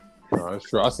 No, that's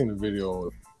true. I seen the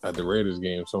video at the Raiders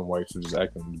game. Some whites were just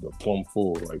acting the plumb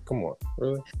fool. Like, come on,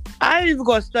 really? I ain't even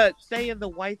gonna start saying the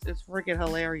whites is freaking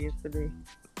hilarious to me.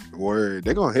 Word,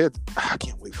 they're gonna hit. I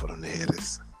can't wait for them to hit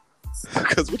us.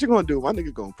 Because what you gonna do? My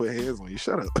nigga gonna put hands on you.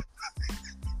 Shut up.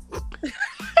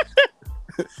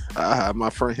 My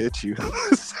friend hit you.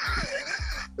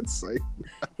 It's like,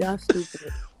 Y'all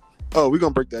stupid. oh, we're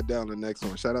gonna break that down in the next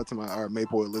one. Shout out to our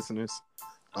Mayport listeners.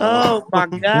 Oh my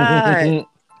god.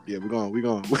 Yeah, we're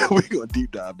gonna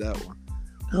deep dive that one.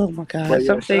 Oh my god. But yeah,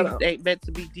 some things out. ain't meant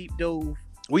to be deep dove.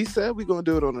 We said we're gonna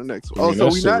do it on the next one. I mean, Oh,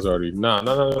 so we not already no.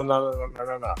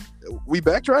 we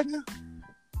backtracking?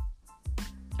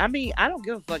 I mean, I don't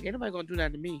give a fuck. Ain't nobody gonna do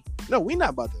that to me. No, we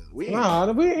not about to. We ain't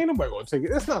ain't nobody gonna take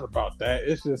it. It's not about that.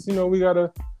 It's just, we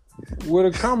gotta. We're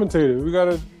the commentators. We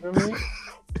gotta. You know what I mean,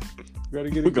 we gotta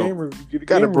get a game.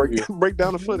 Gotta break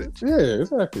down the footage. Yeah,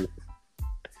 exactly.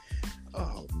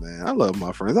 Oh man, I love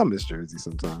my friends. I miss Jersey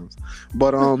sometimes,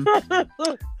 but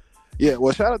yeah.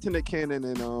 Well, shout out to Nick Cannon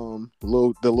and the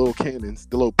little cannons,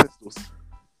 the little pistols,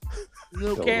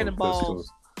 little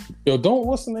cannonballs. Yo,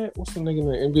 what's the nigga in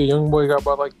the NBA? Young boy got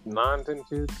about like 9-10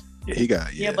 kids. Yeah, he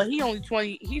got yeah, but he only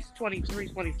 20. He's 23,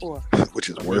 24. Which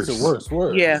is worse. It's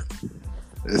worse. Yeah,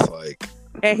 it's like,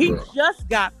 and he just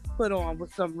got put on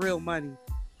with some real money.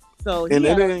 So and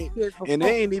it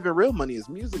ain't even real money. It's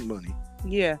music money.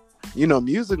 Yeah. You know,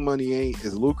 music money ain't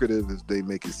as lucrative as they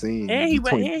make it seem. And he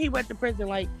went to prison.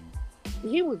 Like,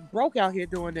 he was broke out here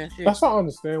doing that shit. That's what I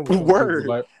understand. Word.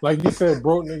 Like you said,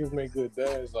 broke niggas make good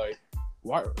dads. Like,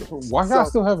 why y'all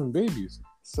still having babies?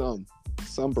 Some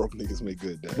broke niggas make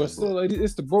good dads. But still, like,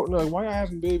 it's the broke. Like, why y'all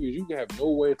having babies? You can have no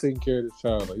way of taking care of this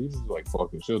child. Like, you just like,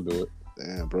 fuck it, she'll do it.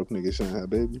 Damn, broke niggas shouldn't have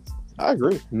babies. I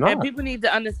agree. And people need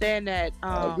to understand that.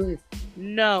 I agree.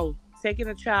 No. Taking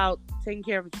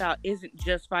care of a child isn't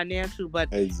just financial, but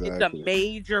it's a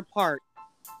major part.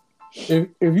 If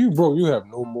you broke, you have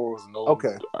no morals, no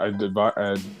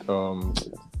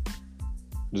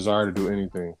desire to do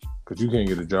anything because you can't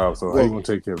get a job. So how you gonna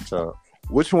take care of a child?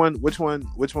 Which one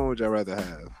would y'all rather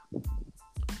have?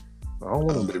 I don't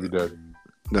want a baby daddy.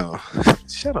 No,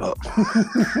 shut up.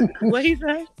 What he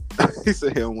say? He said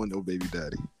he don't want no baby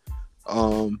daddy.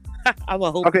 I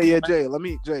will hope. Okay, yeah, Jay. Let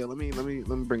me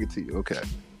bring it to you. Okay,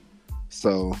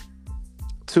 so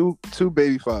two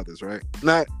baby fathers, right?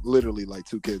 Not literally like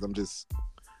two kids.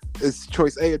 It's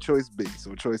choice A or choice B.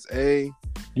 So choice A.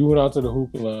 You went out to the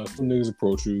hookah line. Some niggas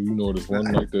approach you. You know, there's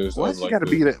one like this. Why she gotta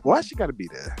be there? Why she gotta be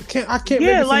there? I can't.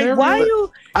 Yeah, make like why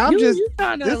you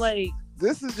trying to like?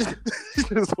 This is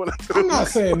just what I'm not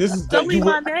saying this is. Tell me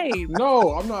my name.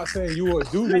 No, I'm not saying you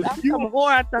would do this. Like, I'm some whore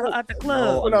at the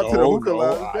club. Went out to the hookah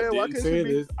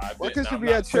line. Why can't she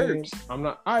be at church? I'm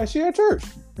not. All right, she at church.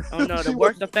 Oh no, the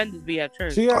worst offenders be at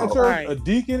church. She at church. Right. A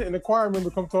deacon and a choir member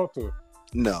come talk to her.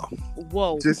 No.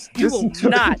 Whoa. You will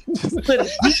not put a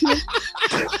deacon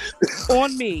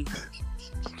on me.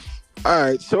 All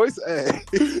right, choice A.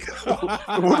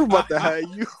 What about to have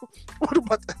you? What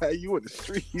about to have you in the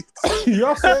streets?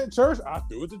 Y'all said church. I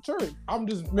do it to church. I'm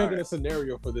just making a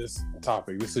scenario for this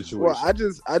topic, this situation. Well, I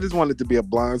just want it to be a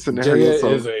blind scenario.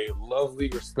 Jaya is a lovely,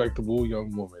 respectable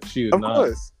young woman. She is of not.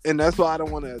 Course, and that's why I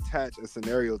don't want to attach a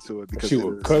scenario to it because she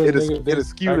will cut it is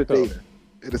skew the data.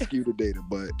 It'll skew the data.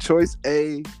 But choice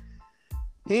A,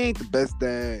 he ain't the best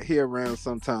dad. He around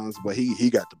sometimes, but he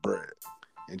got the bread.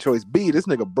 And choice B, this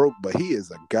nigga broke, but he is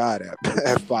a god at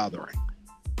fathering.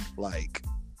 Like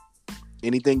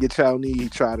anything your child need, he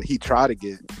try to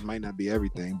get. It might not be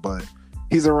everything, but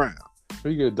he's around.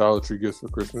 You get Dollar Tree gifts for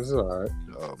Christmas. It's all right.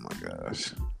 Oh my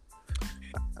gosh.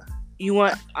 You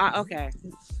want okay,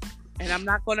 and I'm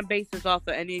not going to base this off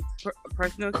of any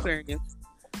personal experience,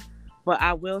 but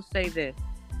I will say this: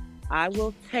 I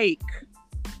will take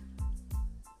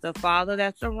the father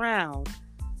that's around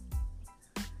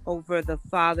over the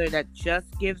father that just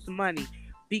gives money,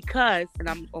 because, and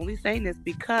I'm only saying this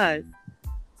because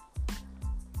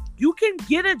you can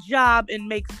get a job and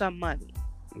make some money,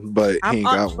 but he ain't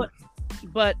got one.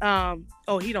 But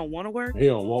he don't want to work. He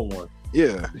don't want one.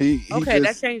 Yeah, he okay,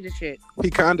 that changes shit.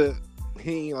 He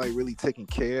ain't like really taking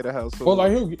care of the household. Well,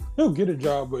 like he'll get a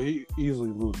job, but he easily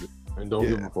lose it and don't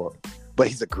give a fuck. But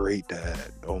he's a great dad.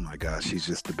 Oh my gosh, he's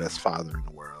just the best father in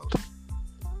the world.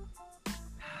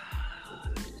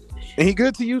 And he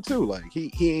good to you too. Like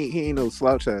he ain't no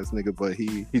slouch ass nigga, but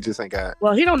he just ain't got.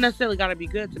 Well, he don't necessarily gotta be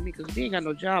good to me because if he ain't got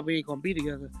no job, we ain't gonna be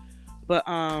together. But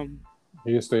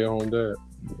he a stay at home dad.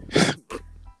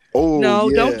 Oh no,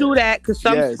 yeah. don't do that because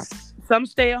some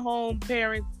stay at home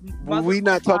parents. We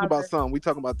not talking about some. We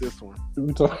talking about this one.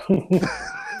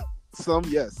 Some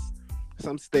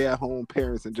stay at home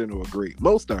parents in general agree.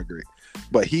 Most don't agree,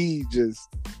 but he's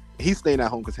staying at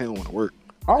home because he don't want to work.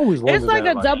 I always wondered it's like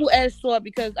a double-edged sword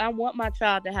because I want my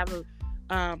child to have a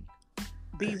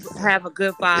good father and have a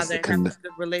good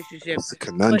relationship. It's a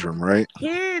conundrum, but right?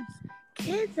 Kids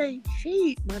ain't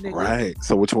cheap, my nigga. Right.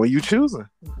 So which one you choosing?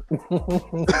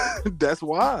 That's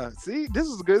why. See, this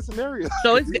is a good scenario.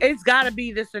 So it's got to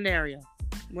be the scenario.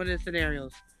 One of the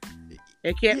scenarios.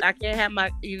 I can't have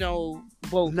my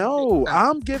both. No,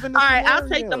 I'm giving. All right, I'll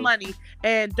take the money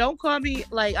and don't call me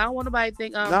like I don't want nobody to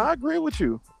think. No, I agree with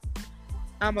you.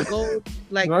 I'm a gold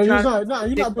like. No, you're not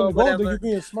being a gold digger. You're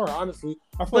being smart. Honestly,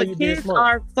 I feel like you're being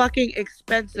smart. Kids are fucking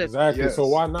expensive. Exactly. Yes. So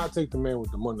why not take the man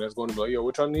with the money that's going to be like, yo,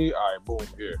 what y'all need? All right, boom,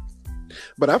 here.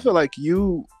 But I feel like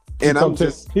you and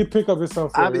he pick up his son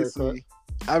for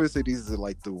obviously these are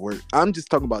like the worst. I'm just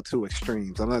talking about two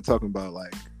extremes. I'm not talking about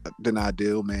like the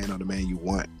ideal man or the man you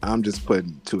want. I'm just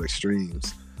putting two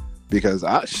extremes because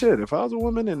if I was a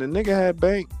woman and the nigga had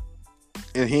bank.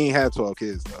 And he ain't had 12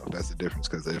 kids though. That's the difference.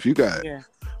 Because if you got,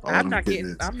 I'm not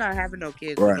having no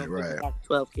kids. Right.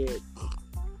 12 kids.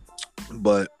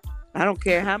 But I don't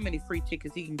care how many free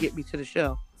tickets he can get me to the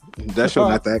show. That show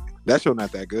not that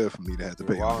good for me to have to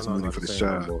pay all this money for the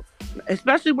show.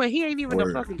 Especially when he ain't even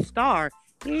a fucking star.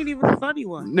 He ain't even a funny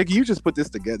one. Nigga, you just put this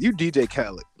together. You DJ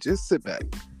Khaled. Just sit back.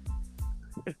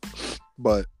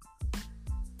 But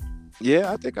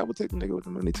yeah, I think I would take the nigga with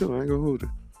the money too. I ain't gonna hold it.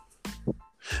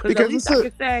 Because at least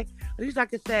I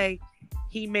could say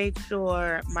he made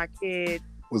sure my kid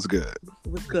was good.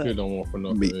 Kid don't want for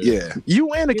nothing. Yeah,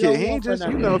 you and the kid. He ain't just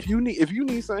if you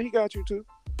need something, he got you too.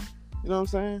 You know what I'm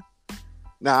saying?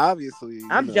 Now, obviously,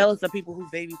 I'm jealous of people whose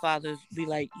baby fathers be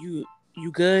like, "You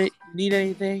good? Need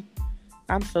anything?"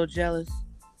 I'm so jealous.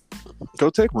 Go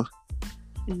take one.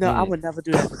 No, I would never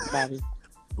do that to somebody.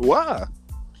 Why?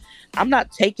 I'm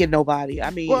not taking nobody. I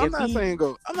mean, I'm not saying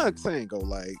go.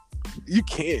 Like you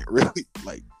can't really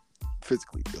like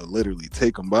physically literally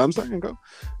take them, but I'm saying go.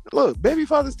 Look, baby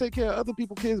fathers take care of other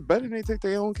people's kids better than they take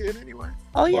their own kid anyway.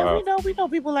 Oh yeah, we know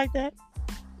people like that.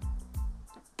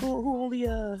 Who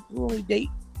only date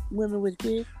women with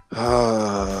kids?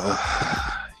 Yeah.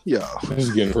 This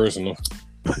is getting personal.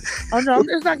 Oh no,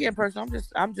 it's not getting personal.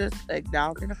 I'm just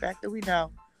acknowledging the fact that we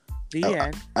know. The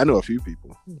end. I know a few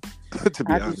people. To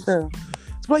be honest.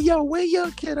 It's like, yo, where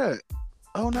your kid at?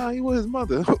 Oh no, he was his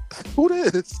mother. Who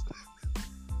this?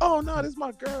 Oh no, this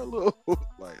my girl.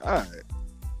 Like, all right.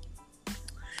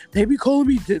 They be calling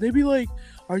me. They be like,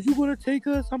 "Are you gonna take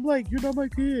us?" I'm like, "You're not my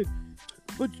kid,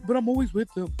 but I'm always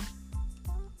with them."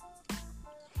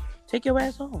 Take your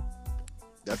ass home.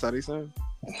 That's how they sound.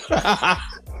 I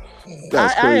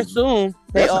assume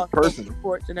they that's all personal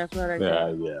reports, and that's what I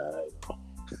say. Yeah.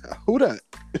 Who that?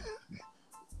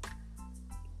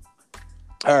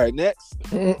 All right, next.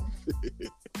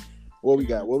 What we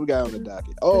got? What we got on the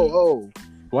docket? Oh.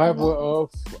 What happened?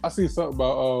 I see something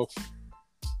about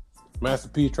Master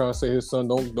P trying to say his son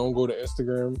don't go to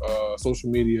Instagram, social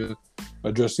media,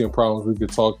 addressing problems. We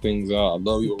could talk things out. I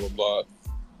love you, blah blah.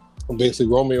 And basically,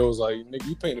 Romeo was like, "Nigga,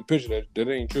 you paint a picture that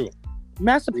ain't true."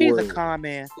 Master P is a con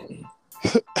man.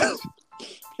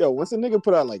 Yo, once a nigga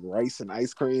put out like rice and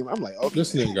ice cream, I'm like, okay.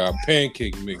 This nigga got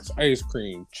pancake mix, ice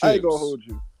cream, chips. I ain't gonna hold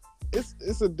you.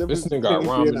 It's a difference. This nigga got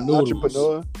ramen being an noodles.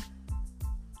 Entrepreneur.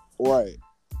 Right.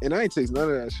 And I ain't taste none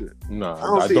of that shit. Nah,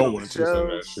 I don't want to taste none of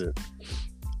that shit.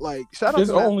 Like, shout out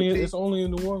it's to Master only P. It's only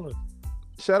in New Orleans.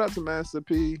 Shout out to Master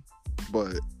P,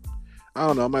 but I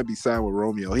don't know. I might be signed with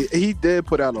Romeo. He did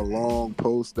put out a long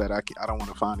post that I don't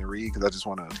want to find and read because I just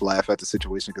want to laugh at the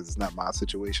situation because it's not my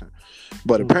situation.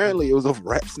 But apparently it was over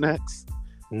rap snacks.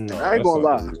 No, I ain't gonna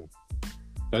lie.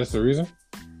 That's the reason.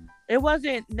 It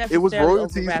wasn't necessarily. It was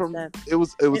royalties from. Snacks. It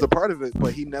was a part of it,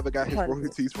 but he never got his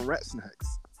royalties from rap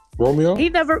snacks. Romeo. He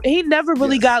never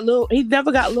really got Lil. He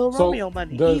never got Lil Romeo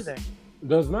money either.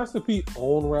 Does Master P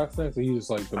own rap snacks? Or he just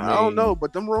like the main... I don't know,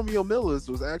 but them Romeo Millers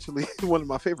was actually one of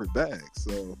my favorite bags.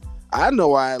 So I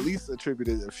know I at least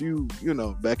attributed a few,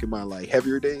 back in my like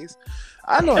heavier days.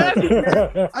 I know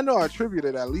I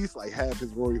attributed at least like half his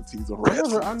royalties on rap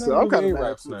snacks. So I'm kind of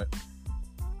rap snack.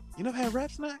 You never had rap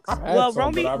snacks? Well,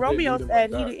 Romeo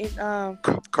said he didn't.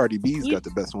 Cardi B's got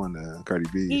the best one. Cardi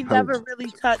B. He never really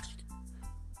touched.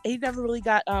 He never really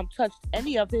got touched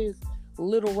any of his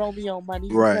Little Romeo money.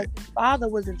 Right. His father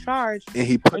was in charge, and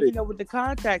he put it, with the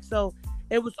contract. So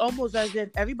it was almost as if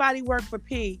everybody worked for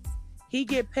P. He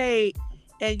get paid,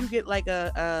 and you get like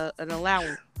an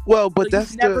allowance. Well, but so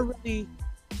that's never really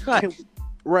touched.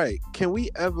 Right. Can we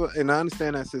ever? And I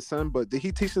understand that's his son, but did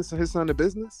he teach his son the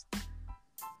business?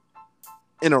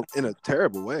 In a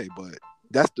terrible way, but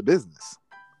that's the business.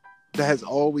 That has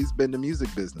always been the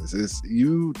music business.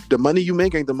 The money you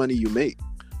make ain't the money you make.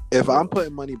 If I'm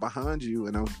putting money behind you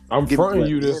and I'm fronting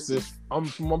you I'm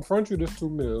fronting you this $2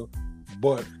 million,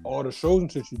 but all the shows and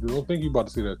shit you do, don't think you about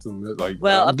to see that $2 million. Like,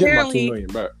 well, I'm apparently,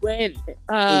 getting my $2 million back. When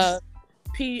Master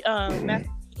P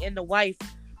and the wife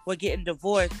were getting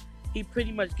divorced, he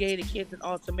pretty much gave the kids an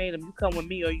ultimatum: you come with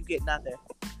me or you get nothing.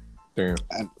 Damn.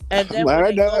 And then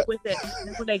when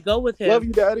they go with him, love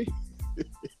you, daddy.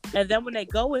 And then when they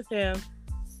go with him,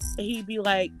 he'd be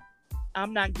like,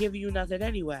 I'm not giving you nothing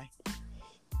anyway.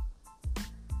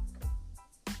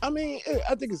 I mean,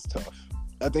 I think it's tough.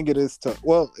 I think it is tough.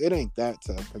 Well, it ain't that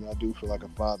tough, because I do feel like a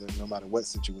father, no matter what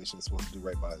situation, is supposed to do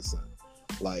right by his son.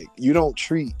 Like, you don't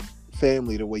treat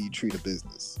family the way you treat a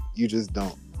business. You just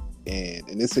don't. And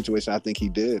in this situation, I think he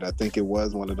did. I think it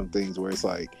was one of them things where it's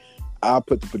like, I'll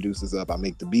put the producers up, I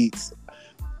make the beats,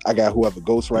 I got whoever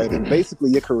ghostwriter.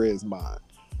 Basically, your career is mine.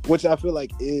 Which I feel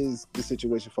like is the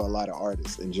situation for a lot of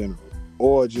artists in general,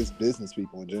 or just business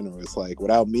people in general. It's like,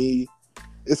 without me,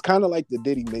 it's kind of like the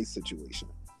Diddy Mace situation.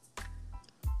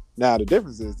 Now, the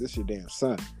difference is this your damn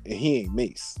son, and he ain't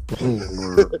Mace.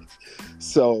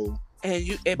 So,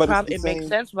 and it makes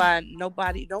sense why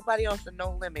nobody else in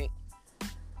No Limit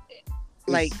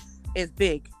is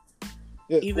big,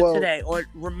 even today, or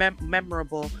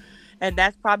memorable, and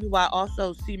that's probably why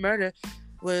also C Murder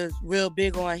was real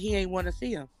big on he ain't want to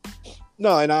see him.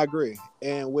 No, and I agree.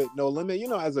 And with No Limit,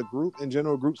 as a group, in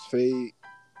general, groups fade.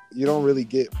 You don't really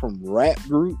get from rap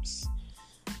groups,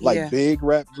 big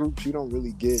rap groups. You don't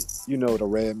really get, the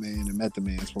Redman and Method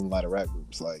Mans from a lot of rap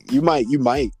groups. Like, you might,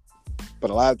 but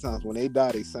a lot of times when they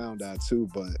die, they sound die too.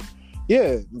 But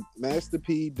yeah, Master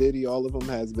P, Diddy, all of them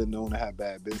has been known to have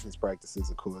bad business practices,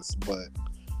 of course. But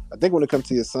I think when it comes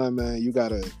to your son, man, you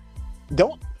gotta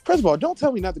first of all, don't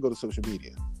tell me not to go to social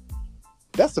media.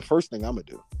 That's the first thing I'm gonna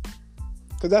do,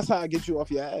 because that's how I get you off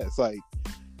your ass. Like,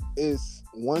 it's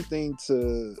one thing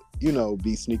to,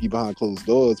 be sneaky behind closed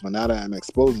doors, but now that I'm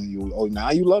exposing you,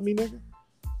 now you love me, nigga?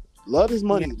 Love is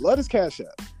money. Yeah. Love is cash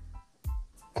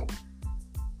out.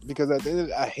 Because at the end of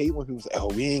the day, I hate when people say, oh,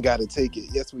 we ain't got to take it.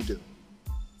 Yes, we do.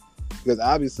 Because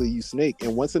obviously you snake.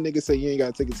 And once a nigga say you ain't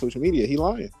got to take it to social media, he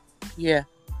lying. Yeah.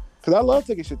 Because I love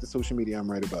taking shit to social media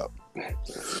I'm right about.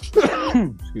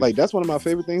 Like, that's one of my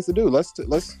favorite things to do. Let's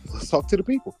talk to the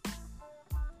people.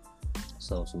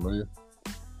 Sounds familiar.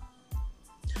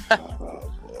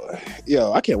 Oh boy,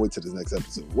 yo, I can't wait till this next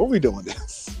episode. What are we doing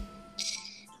this?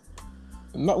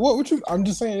 No, what you? I'm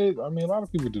just saying. I mean, a lot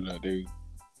of people do that. They.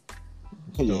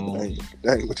 Yeah,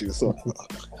 that ain't what you were talking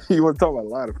about. You want to talk about a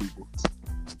lot of people?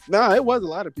 Nah, it was a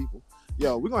lot of people.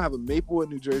 Yo, we're gonna have a Maplewood,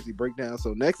 New Jersey breakdown.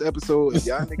 So next episode, if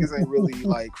y'all niggas ain't really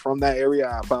like from that area,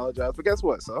 I apologize. But guess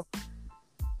what, so?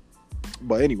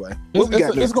 But anyway,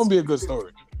 it's gonna be a good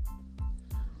story.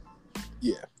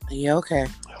 Yeah. Yeah. Okay.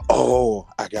 Oh,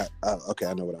 okay.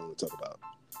 I know what I want to talk about.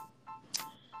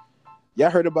 Y'all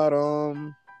heard about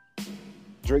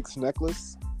Drake's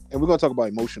necklace? And we're gonna talk about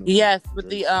emotional. Yes, with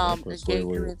Drake's the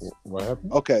engagement. What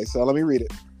happened? Okay, so let me read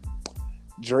it.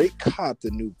 Drake copped a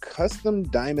new custom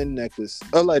diamond necklace,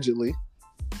 allegedly.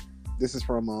 This is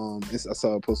from I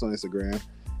saw a post on Instagram,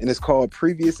 and it's called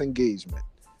Previous Engagement.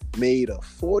 Made of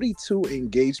 42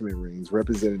 engagement rings,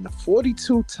 representing the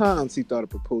 42 times he thought of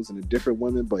proposing to different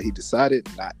women, but he decided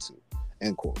not to.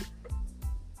 End quote.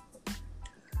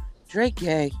 Drake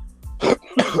gay.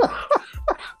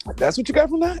 That's what you got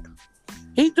from that?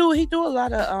 He do a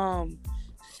lot of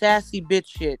sassy bitch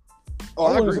shit. Oh,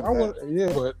 I agree.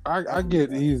 Yeah, but I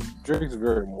get Drake's a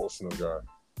very emotional guy.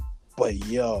 But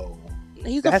yo,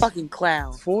 he's a fucking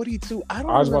clown. 42. I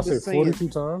was about to say 42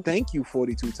 times. Thank you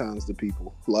 42 times to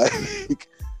people. Like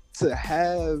to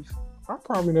have. I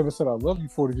probably never said I love you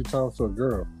 42 times to a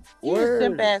girl. He's a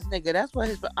simp ass nigga. That's what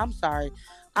I'm sorry.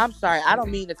 I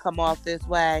don't mean to come off this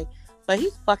way, but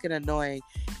he's fucking annoying.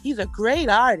 He's a great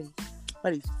artist,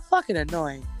 but he's fucking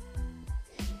annoying.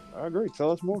 I agree.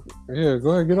 Tell us more. Yeah,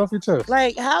 go ahead, get off your chest.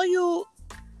 Like how you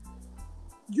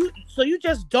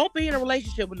just don't be in a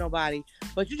relationship with nobody,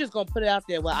 but you just gonna put it out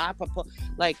there. Well, I propose.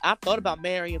 Like I've thought about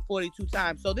marrying 42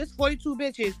 times. So this 42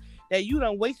 bitches that you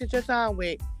done wasted your time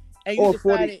with, and you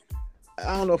decided. 40,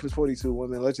 I don't know if it's 42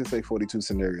 women. Let's just say 42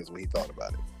 scenarios when he thought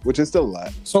about it, which is still a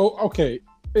lot. So okay,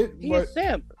 he's a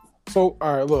simp. So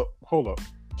all right, look, hold up.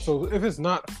 So if it's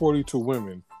not 42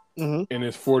 women. Mm-hmm. And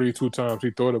it's 42 times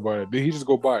he thought about it. Did he just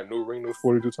go buy a new ring those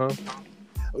 42 times?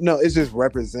 No, it's just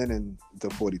representing the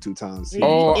 42 times. I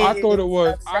thought it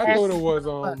was.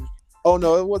 Oh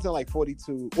no, it wasn't like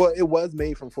 42. Well, it was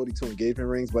made from 42 engagement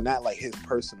rings, but not like his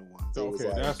personal ones. Okay,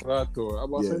 like, that's what I thought.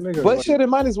 I'm about to say, nigga, but shit, it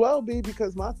might as well be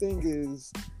because my thing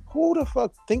is, who the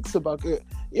fuck thinks about it?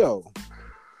 Yo,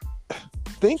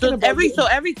 thinking about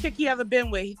every chick he ever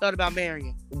been with, he thought about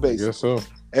marrying. I guess so.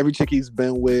 Every chick he's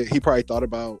been with, he probably thought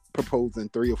about proposing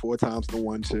 3 or 4 times to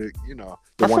one chick. You know,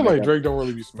 I feel like Drake don't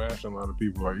really be smashing a lot of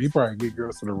people. Like he probably get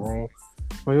girls to the room.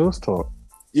 Like, let's talk.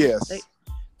 Yes,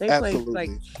 they absolutely. play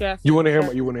like chess. You want to hear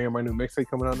my new mixtape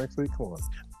coming out next week? Come on.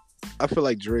 I feel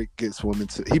like Drake gets women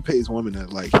he pays women to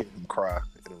like hit him cry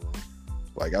in the room.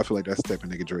 Like I feel like that's the type of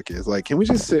nigga Drake is. Like, can we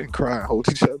just sit and cry and hold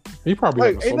each other? He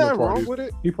probably like, ain't nothing wrong with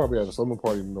it. He probably has a slumber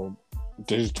party. You know,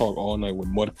 they just talk all night with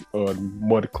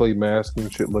mud clay mask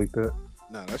and shit like that.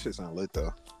 Nah, that shit sound lit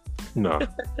though. Nah,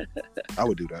 I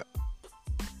would do that.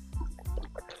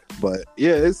 But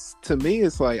yeah, to me,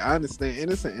 it's like I understand,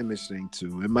 and it's an image thing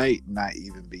too. It might not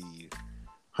even be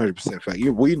 100% fact.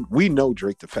 We know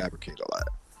Drake to fabricate a lot.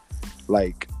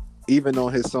 Like even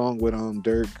on his song with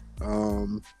Dirk,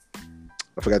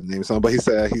 I forgot the name of the song, but he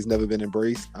said he's never been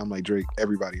embraced. I'm like, Drake,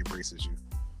 everybody embraces you.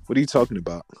 What are you talking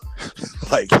about?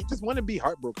 Like, he just want to be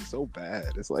heartbroken so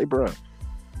bad. It's like, bro,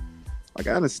 like,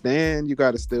 I understand you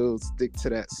got to still stick to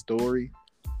that story,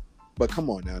 but come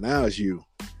on now it's you.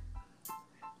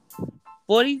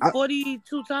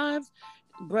 42 times?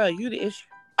 Bro, you the issue.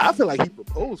 I feel like he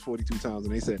proposed 42 times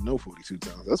and they said no 42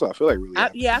 times. That's what I feel like really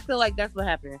happened. I feel like that's what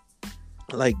happened.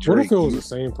 Like, Drake, what if it was the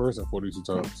same person 42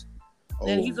 times?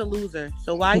 Then he's a loser.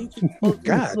 So why you keep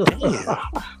God damn.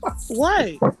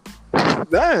 What?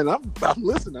 Man, I'm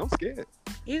listening. I'm scared.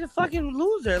 He's a fucking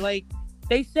loser. Like,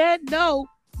 they said no,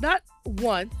 not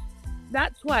once,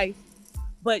 not twice,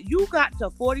 but you got to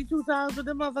 42 times with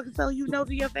them motherfuckers telling you no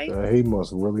to your face. He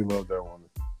must really love that woman.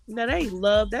 No, that ain't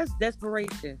love. That's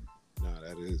desperation. No,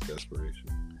 that is desperation.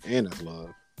 And that's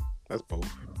love. That's both.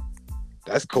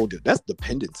 That's That's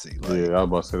dependency. Like, yeah, I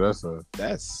was about to say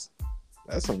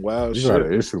that's some wild shit. You got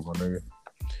an issue, my nigga.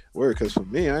 Word, because for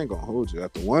me, I ain't gonna hold you.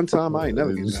 After one time, I ain't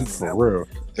never getting that. For real.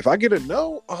 If I get a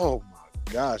no, oh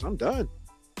my gosh, I'm done.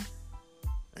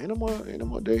 Ain't no more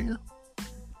dating.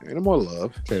 Ain't no more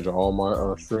love. Changing all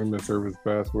my streaming service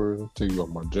passwords. Take you off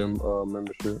my gym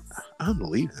membership. I'm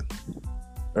leaving.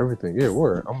 Everything, yeah,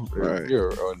 word. I'm right.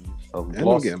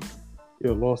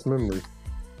 Lost memory.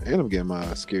 And I'm getting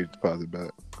my scared deposit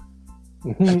back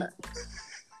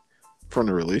from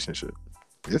the relationship.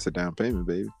 It's a down payment,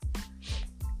 baby.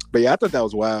 But yeah, I thought that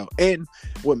was wild. And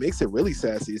what makes it really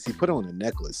sassy is he put on a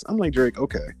necklace. I'm like, Drake,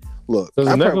 okay, Look, does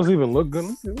the necklace even look good?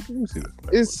 Let me see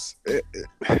this. It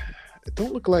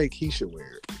don't look like he should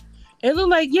wear it. It look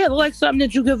like something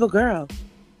that you give a girl.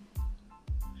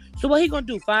 So what he gonna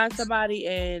do? Find somebody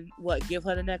and give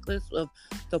her the necklace of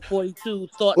the 42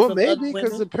 thoughts of other women? Well, maybe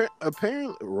because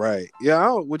apparently, right? Yeah,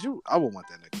 I would want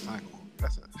that necklace. I ain't gonna.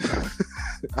 That's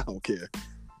I don't care.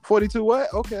 42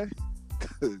 what? Okay.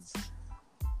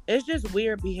 It's just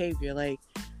weird behavior. Like,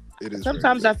 it is.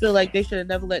 Sometimes I feel like they should have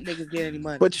never let niggas get any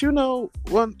money. But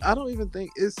I don't even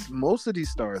think most of these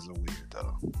stars are weird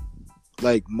though.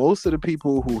 Like most of the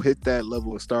people who hit that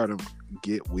level of stardom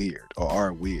get weird or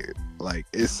are weird. Like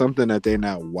it's something that they're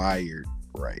not wired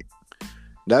right.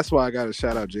 That's why I gotta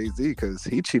shout out Jay-Z because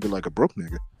he cheated like a broke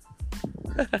nigga.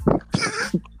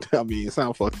 I mean, it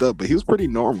sounds fucked up, but he was pretty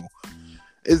normal,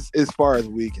 as far as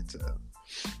we can tell.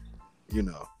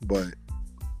 But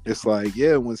it's like,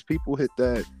 yeah, once people hit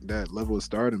that level of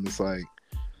stardom, it's like,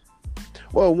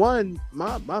 well,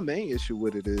 my main issue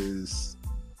with it is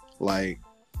like,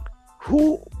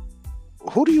 who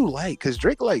do you like? Because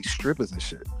Drake likes strippers and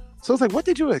shit. So it's like, what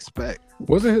did you expect?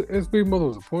 Wasn't his big mother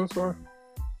was a porn star?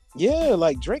 Yeah,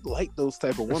 like Drake liked those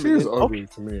type of women. She was ugly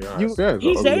to me.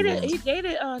 He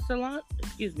dated Solange.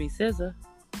 Excuse me, SZA.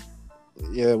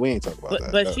 Yeah, we ain't talking about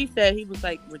that. But she said he was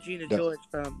like Regina George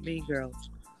from Mean Girls.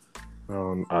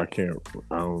 I can't.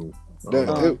 I don't.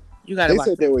 You gotta. They watch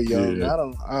said they were young. Yeah.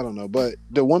 I don't know, but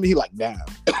the woman he liked now,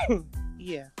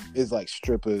 yeah, is like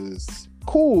strippers.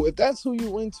 Cool, if that's who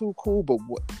you into, cool. But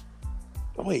what?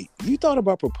 Wait, you thought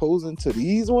about proposing to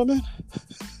these women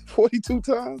 42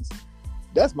 times?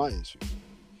 That's my issue.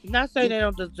 Not saying they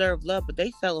don't deserve love, but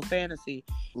they sell a fantasy.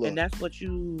 Look, and that's what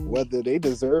you... Whether they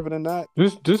deserve it or not.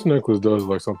 This necklace does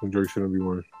like something Drake shouldn't be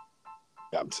wearing.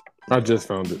 I just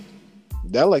found it.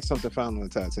 That like something found on the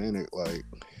Titanic. Like,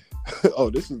 oh,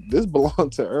 this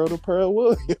belonged to Earl the Pearl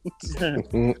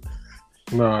Williams.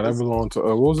 Nah, that belonged to...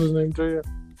 what was his name, Jay?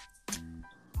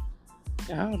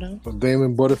 I don't know.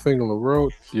 Damon Butterfinger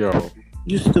LaRoche. Yo.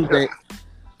 You stupid.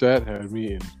 That had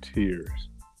me in tears.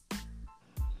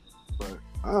 But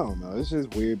I don't know. It's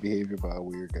just weird behavior by a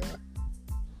weird guy.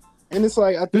 And it's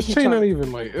like, I think this chain not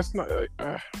even like, it's not like,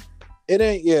 It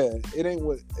ain't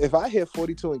what, if I hit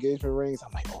 42 engagement rings,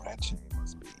 I'm like, oh, that chain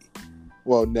must be,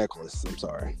 well, necklace. I'm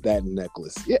sorry. That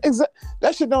necklace. Yeah, exactly.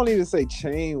 That shit don't even say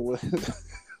chain with,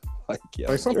 like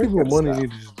some people with money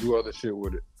need to just do other shit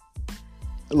with it.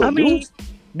 Look, I mean,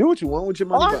 do what you want with your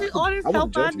money. All this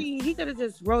help I need, he could have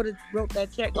just wrote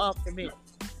that check off for me.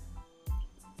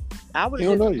 I would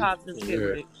have did positive shit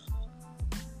with it.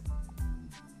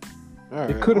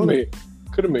 Right, he could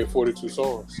have made 42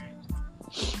 songs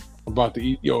about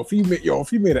the if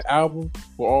he made an album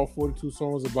with all 42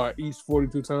 songs about each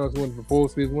 42 times he wanted to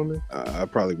propose to these women, I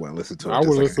probably wouldn't listen to it. I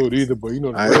wouldn't listen to it either, but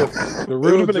the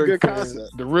real Drake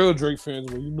fans, the real Drake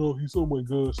fans, he's oh my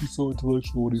gosh, he's so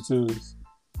intellectual what he says.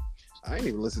 I ain't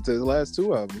even listened to his last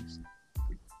two albums.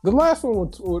 The last one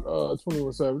with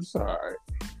 21 Savage, it's alright.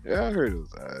 Yeah, I heard it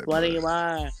was alright.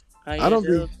 21. I don't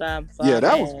think. Yeah,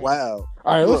 that was wild.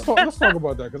 All right, let's talk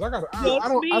about that because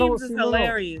I don't see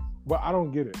hilarious, but I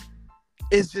don't get it.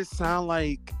 It just sound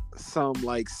like some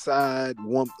like side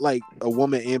woman, like a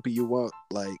woman amping you up.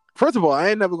 Like, first of all, I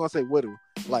ain't never gonna say Whittle.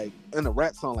 Like in a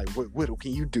rap song, like Whittle,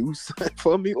 can you do something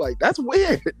for me? Like that's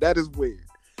weird. That is weird.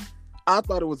 I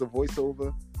thought it was a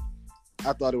voiceover.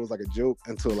 I thought it was like a joke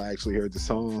until I actually heard the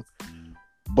song.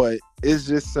 But it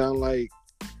just sound like.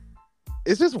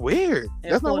 It's just weird.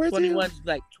 And that's not weird. 21's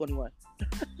like 21.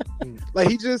 Like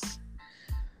he just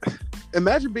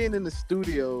imagine being in the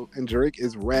studio and Drake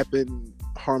is rapping,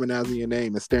 harmonizing your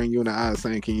name, and staring you in the eyes,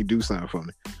 saying, "Can you do something for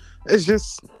me?" It's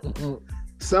just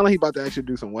sound like he about to actually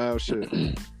do some wild shit.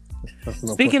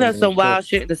 Speaking of some wild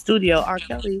shit in the studio, R.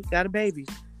 Kelly got a baby.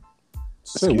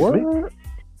 Say what?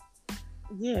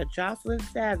 Yeah, Jocelyn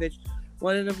Savage.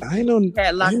 One of them I know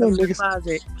had locked up in the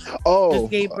closet. Oh,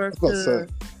 just gave birth to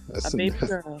a baby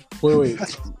girl. Wait.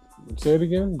 Say it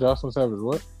again. Jocelyn Savage,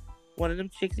 what? One of them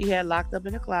chicks he had locked up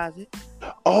in the closet.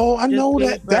 Oh, I know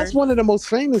that. That's one of the most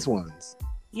famous ones.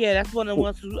 Yeah, that's one of the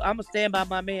ones who I'm a stand by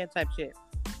my man type shit.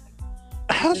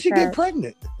 How'd she get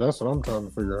pregnant? That's what I'm trying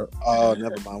to figure out. Oh,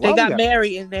 never mind. They got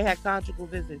married and they had conjugal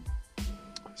visits.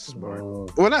 Smart.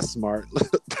 Well, not smart,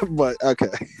 but okay.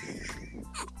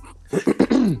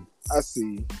 I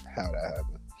see how that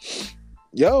happened.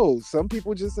 Yo, some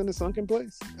people just in a sunken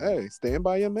place. Hey, stand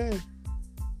by your man.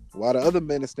 While the other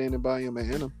men are standing by him and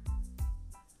him.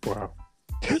 Wow.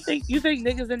 You think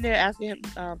niggas in there asking him,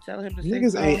 telling him to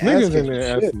niggas say niggas in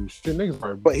there asking shit. Niggas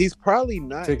probably but he's probably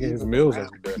not taking his meals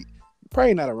every day.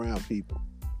 Probably not around people.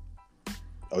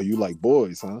 Oh, you like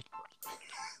boys, huh?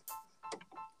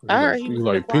 I heard he was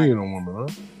like peeing on women,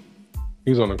 huh?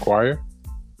 He's on the choir.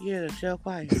 Yeah, the jail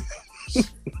choir.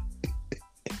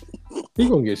 He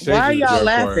gonna get shaken. Why are y'all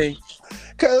laughing?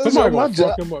 Because my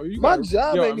job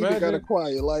ain't even got a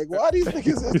choir. Like, why these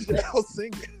niggas in jail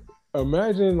singing?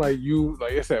 Imagine like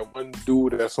it's that one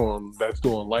dude that's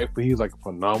doing life, but he's like a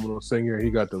phenomenal singer. He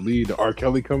got the lead. The R.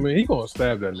 Kelly come in, he gonna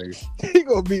stab that nigga. He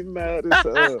gonna be mad as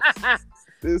hell.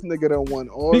 This nigga done won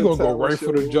all. He gonna go right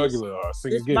for the jugular.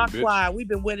 Sing this again, my bitch. choir. We've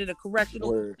been winning a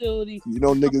correctional facility. You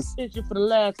know, niggas for the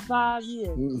last 5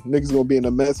 years. Niggas gonna be in the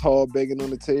mess hall begging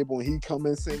on the table, and he come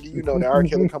in singing. You know, the R.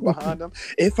 Kelly come behind him.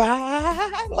 If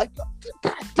I like,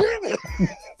 God damn it.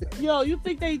 Yo, you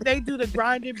think they do the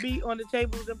grinding beat on the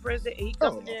tables in prison? And he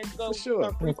come in there and go. For sure.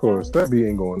 Of course, that beat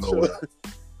ain't going nowhere. Sure.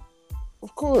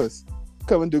 Of course.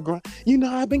 Come and do grind. You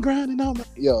know, I've been grinding on my.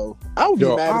 Yo, I would be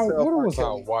mad as hell. What was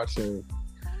I watching?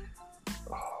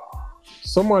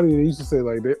 Somebody they used to say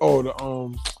like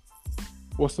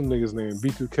what's some niggas name?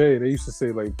 B2K. They used to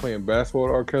say like playing basketball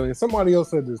with R. Kelly, and somebody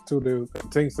else said this too.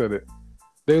 Tank said it.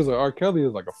 They was like R. Kelly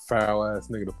is like a foul ass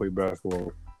nigga to play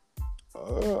basketball.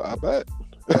 I bet.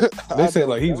 They say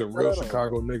like he's a real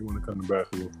Chicago nigga when it comes to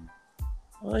basketball.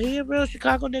 Well, he a real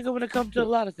Chicago nigga when it comes to a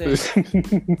lot of things.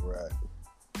 Right.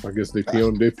 I guess they pee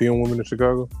on women in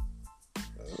Chicago.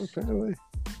 Apparently.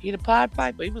 He the Pied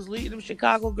Piper. He was leading them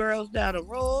Chicago girls down the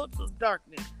road to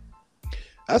darkness.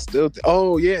 I still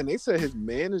oh yeah, and they said his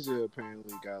manager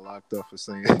apparently got locked up for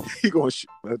saying he gonna shoot,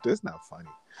 but that's not funny.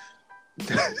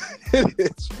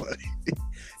 It's funny.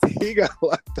 He got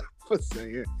locked up for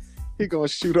saying he gonna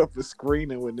shoot up a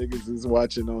screening when niggas is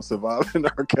watching on Surviving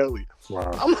R. Kelly.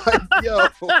 Wow. I'm like, yo.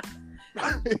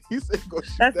 He said go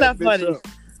shoot that's that not funny. up.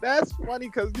 That's funny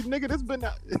because nigga, this been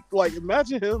like,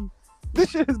 imagine him.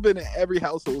 This shit has been in every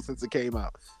household since it came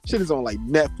out. Shit is on like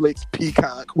Netflix,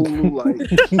 Peacock, Hulu,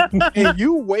 like, and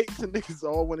you wait till niggas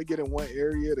all want to get in one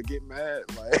area to get mad,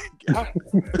 like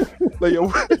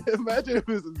yo, imagine if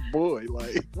it's his boy,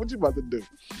 like, what you about to do?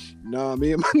 Nah,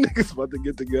 me and my niggas about to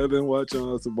get together and watch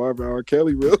Survivor R.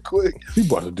 Kelly real quick. You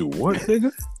about to do what,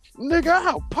 nigga? Nigga,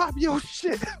 I'll pop your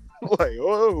shit. Like,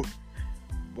 oh,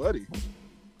 buddy.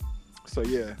 So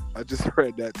yeah, I just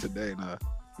read that today and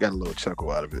got a little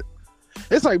chuckle out of it.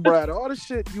 It's like, Brad, all the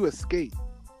shit you escape.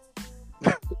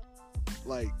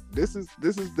 Like, this is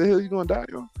the hill you gonna die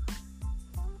on.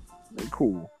 Like,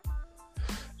 cool.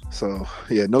 So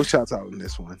yeah, no shouts out in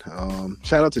this one.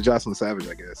 Shout out to Jocelyn Savage,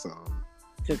 I guess.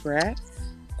 Congrats.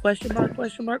 Question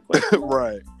mark.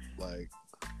 Right. Like,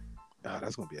 oh,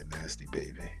 that's gonna be a nasty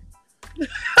baby.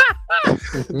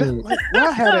 Like,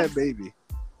 why have that baby?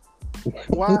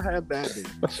 Why have that baby?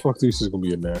 That's fucked. This is gonna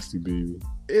be a nasty baby.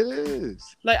 It is.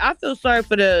 Like, I feel sorry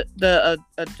for the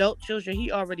adult children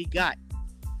he already got,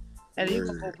 and he's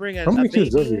gonna bring a How many baby.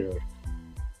 kids does he have?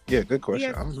 Yeah, good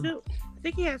question. He has two. I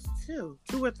think he has two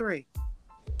or three.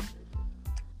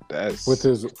 That's with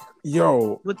his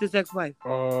ex-wife.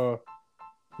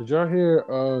 Did y'all hear?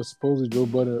 Supposedly Joe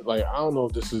Budden. Like, I don't know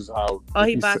if this is how. Oh,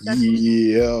 he bisexual.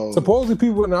 Yeah. Supposedly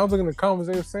people. When I was looking in the comments,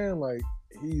 they were saying like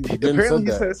he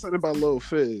said something about Lil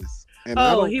Fizz.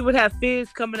 And he would have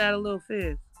Fizz coming out of Lil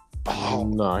Fizz. Oh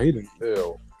no, he didn't.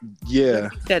 Ew. Yeah,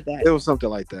 he said that. It was something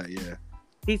like that. Yeah.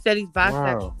 He said he's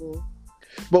bisexual. Wow.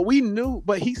 But we knew.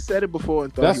 But he said it before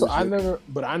and thought that's he was what I joking. never.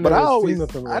 But I But never I always, seen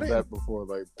nothing like that before.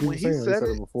 Like when he said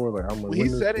it before. Like I'm like, when he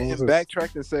said it and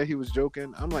backtracked and said he was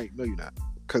joking, I'm like, no, you're not.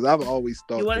 Because I've always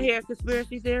thought. You want to hear a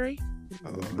conspiracy theory?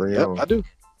 Yep, I do.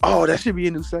 Oh, that should be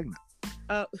a new segment.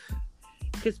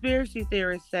 Conspiracy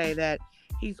theorists say that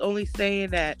he's only saying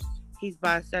that he's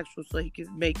bisexual so he can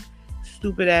make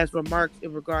stupid ass remarks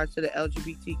in regards to the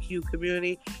LGBTQ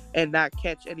community and not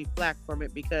catch any flack from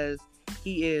it because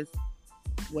he is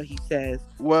what he says.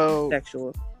 Well,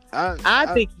 sexual. I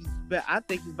think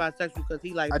he's bisexual because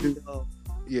he likes booty hole.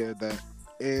 Yeah, that.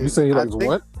 And you say he likes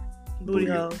what? Booty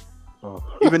hole. Oh.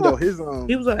 Even though his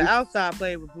he was on the outside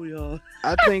playing with booty hole.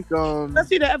 I think let's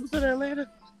see the episode of Atlanta.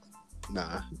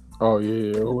 Nah. Oh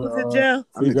yeah. He was in jail.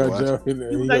 He got jail. He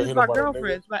was like, my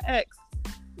girlfriend, my ex.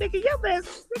 Nigga,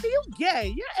 you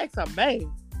gay. Your ex a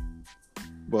man.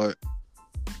 But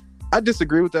I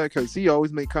disagree with that because he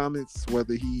always make comments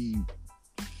whether he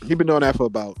been doing that for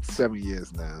about 7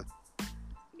 years now.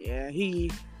 Yeah, I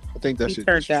think that shit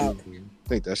turned out. I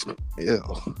think that shit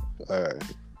ill. All right.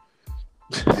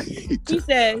 he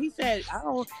said he said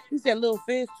Lil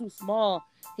Fizz too small.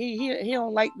 He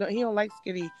don't like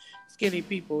skinny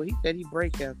people. He said he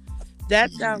break him.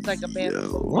 That sounds like a man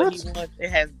what he wants. It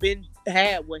has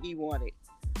had what he wanted.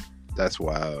 That's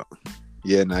wild.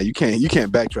 Yeah, nah, you can't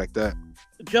backtrack that.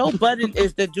 Joe Budden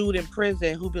is the dude in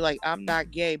prison who be like, I'm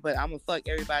not gay, but I'm gonna fuck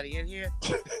everybody in here.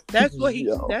 That's what he.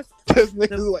 Yo, That's this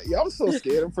nigga's like, yo, I'm so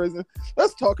scared in prison.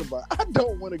 Let's talk about it. I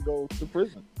don't want to go to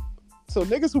prison. So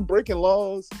niggas who breaking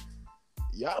laws,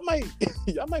 y'all might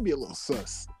be a little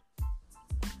sus.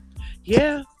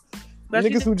 yeah.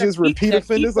 Niggas who just repeat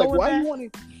offenders, like, why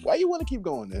you want to keep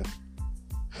going there?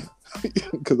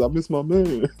 Because I miss my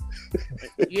man.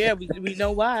 Yeah, we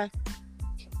know why.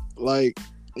 Like,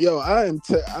 yo, I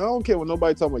don't care what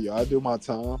nobody talking about. Yo, I do my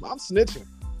time. I'm snitching.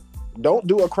 Don't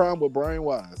do a crime with Brian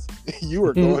Wise. You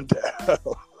are going down.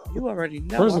 You already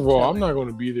know. First of all, I'm not going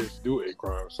to be there to do a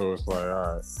crime, so it's like,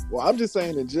 all right. Well, I'm just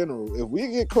saying in general, if we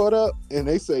get caught up and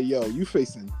they say, yo, you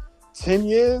facing 10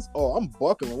 years, oh, I'm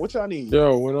buckling. What y'all need?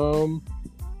 Yo,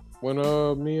 when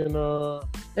me and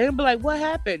they gonna be like, what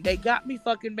happened? They got me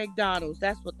fucking McDonald's.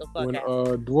 That's what the fuck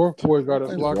happened. Dwarf Boy got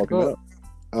us locked up.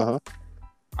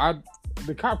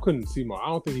 The cop couldn't see I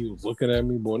don't think he was looking at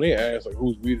me, but when they asked like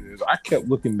whose weed it is, I kept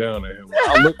looking down at him.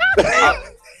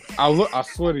 I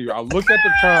swear to you, I looked at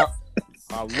the cop.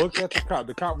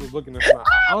 The cop was looking at me.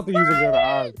 I don't think he was looking at the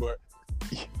eyes, but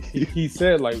he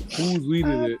said like whose weed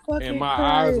is it? And my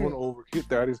eyes went over.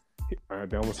 I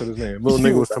almost said his name. Little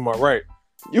nigga was to my right.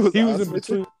 He was in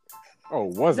between. Oh,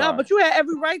 was I? No, but you had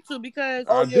every right to because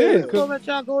I did. Don't let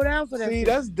y'all go down for that. See,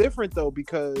 that's different though,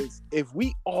 because if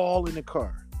we all in the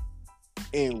car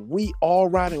and we all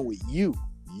riding with you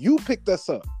picked us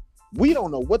up. We don't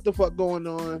know what the fuck going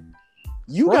on.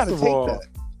 You gotta take that.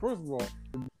 First of all,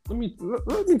 let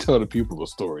me tell the people a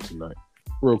story tonight,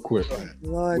 real quick.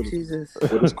 Lord Jesus.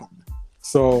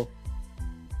 So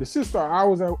the shit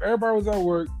started. Everybody was at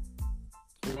work.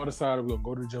 We all decided we're gonna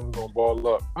go to the gym, we're gonna ball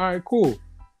up. All right, cool.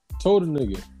 Told the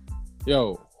nigga,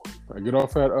 yo, I get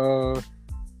off at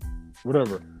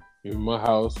whatever. In my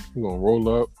house, we're gonna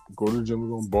roll up, go to the gym,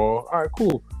 we're gonna ball. All right,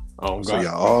 cool. So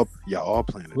y'all all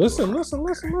playing it. Listen. I'm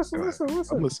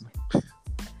listening.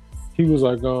 He was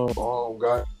like, God, ball.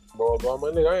 My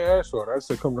nigga, I ain't asked for it. I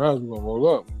said, come to the house, we're gonna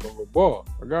roll up, we're gonna go ball.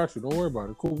 I got you, don't worry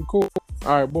about it. Cool. All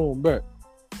right, boom, bet.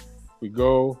 We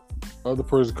go. Other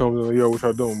person comes in, like, yo, what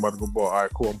y'all doing? I'm about to go ball. All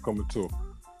right, cool, I'm coming too.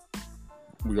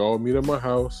 We all meet at my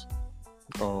house.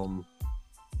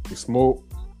 We smoke.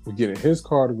 We get in his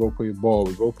car to go play ball.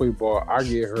 We go play ball. I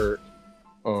get hurt.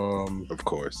 Of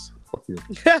course. Fuck you.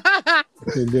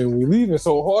 And then we leaving.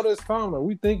 So all this time, like,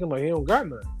 we thinking like he don't got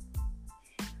nothing.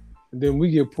 And then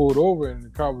we get pulled over, and the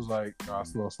cop was like, I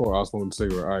smell smoke. I smoked a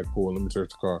cigarette. All right, cool. Let me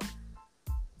search the car.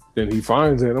 Then he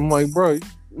finds it. I'm like, bro,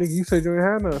 nigga, you said you ain't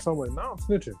had nothing. So I'm like, nah, I'm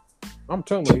snitching. I'm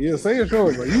telling you, yeah, say it's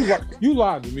yours. Like, you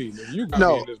lied to me. Nigga. You got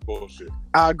me in this bullshit.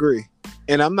 I agree.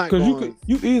 And I'm not because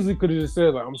you easily could have just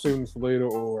said like I'm saving this for later,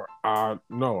 or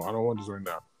no, I don't want this right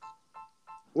now.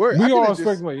 We all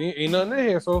expect like ain't nothing in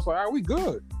here, so it's like, all right, we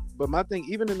good. But my thing,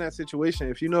 even in that situation,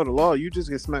 if you know the law, you just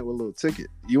get smacked with a little ticket.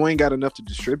 You ain't got enough to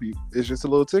distribute. It's just a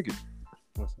little ticket.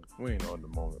 Listen, we ain't on the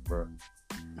moment, bro.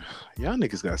 Y'all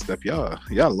niggas gotta step y'all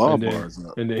law bars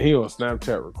up. And then he on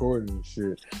Snapchat recording and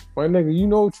shit. My nigga, you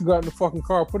know what you got in the fucking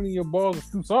car? Put in your balls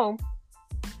and do something.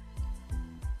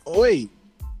 Wait,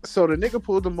 so the nigga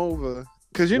pulled him over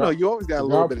because you know you always got a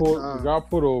little bit of time. The guy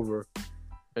put over,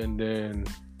 and then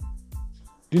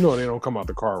they don't come out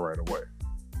the car right away.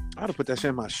 I'd have put that shit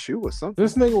in my shoe or something.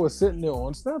 This nigga was sitting there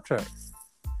on Snapchat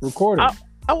recording.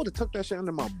 I would have tucked that shit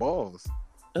under my balls.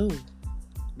 Ooh.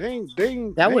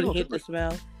 That would have hit the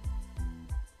smell.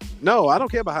 No, I don't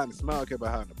care about hiding the smell. I care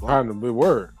about hiding the blood. Hiding the big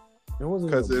word. It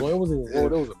wasn't even it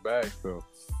was a bag though.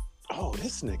 Oh,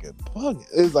 this nigga bugging.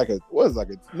 It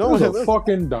was a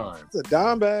fucking dime. It's a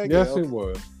dime bag. Yes, it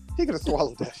was. He could have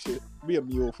swallowed that shit. Be a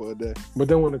mule for a day. But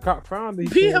then when the cop found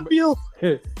it,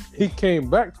 he came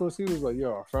back to us. He was like,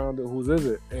 yo, I found it. Whose is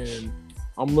it? And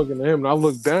I'm looking at him, and I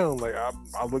look down. Like,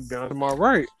 I look down to my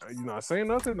right. I say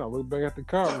nothing. I look back at the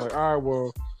cop. I'm like, all right,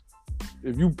 well,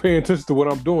 if you pay attention to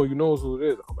what I'm doing, you know who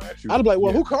it is. I'm gonna ask you. I'd be like,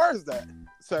 well, who car is that,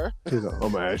 sir? He's like,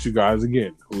 I'm gonna ask you guys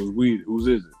again. Whose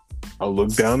is it? I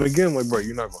look down again, like, bro,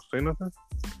 you're not gonna say nothing?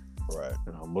 Right.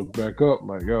 And I look back up,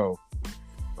 like, yo,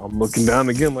 I'm looking down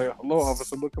again, like, hello,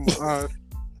 officer, look in my eyes.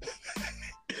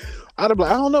 I'd be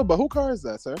like, I don't know, but who car is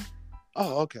that, sir?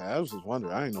 Oh, okay. I was just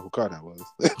wondering. I didn't know who car that was.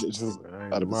 I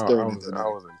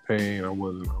was in pain. I'm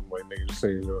like, nigga, just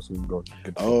say so we can go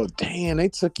get damn, they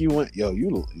took you in. Yo, you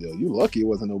lucky it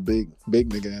wasn't no big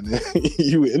nigga in there.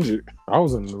 You injured. I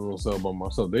was in the little cell by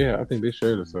myself. I think they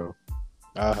shared a cell.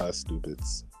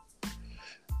 Stupids.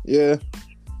 Yeah.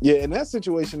 Yeah, in that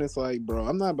situation, it's like, bro,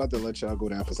 I'm not about to let y'all go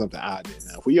down for something I did.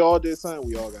 Now, if we all did something,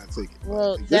 we all got to take it.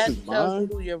 Well, like, that tells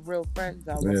you who your real friends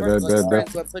are. Yeah,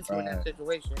 friends will put you in that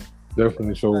situation.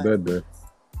 Definitely showed that day.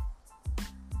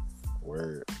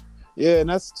 Word. Yeah, and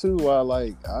that's too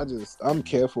why I'm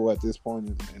careful at this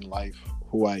point in life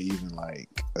who I even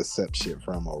like accept shit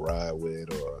from or ride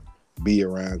with or be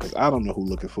around, because I don't know who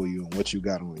looking for you and what you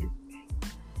got on you.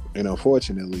 And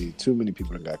unfortunately, too many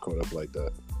people got caught up like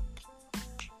that.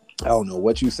 I don't know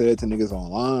what you said to niggas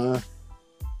online.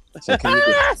 So can you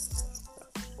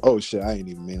oh shit, I ain't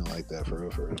even mean it like that for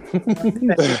real.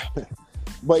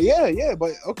 But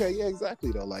but okay, yeah,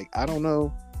 exactly though. Like I don't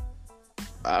know.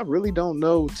 I really don't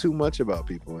know too much about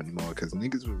people anymore, because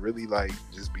niggas would really like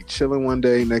just be chilling one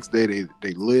day, next day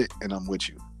they lit and I'm with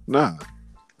you. Nah.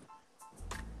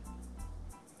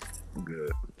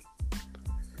 Good.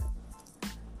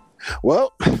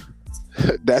 Well,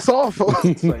 that's all,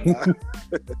 folks.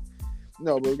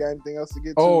 No, but we got anything else to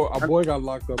get to? Oh, our boy got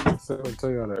locked up. I was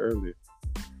telling you on that earlier.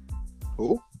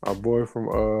 Who? Our boy from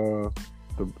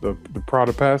the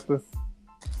Prada pastor.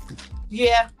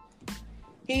 Yeah.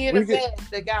 He in the feds.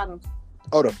 They got him.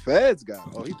 Oh, the feds got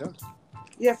him. Oh, he done.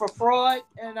 Yeah, for fraud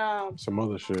and some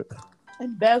other shit.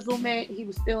 Embezzlement. He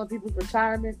was stealing people's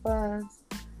retirement funds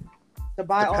to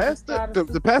buy all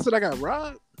the pastor that got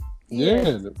robbed?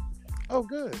 Yeah. Oh,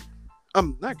 good.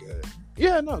 Not good.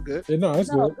 Yeah, no, good. Yeah, no, it's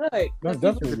good. That's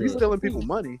definitely good. He's stealing people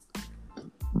money.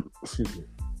 Excuse me.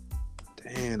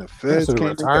 Damn, the feds came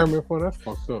retirement fund. That's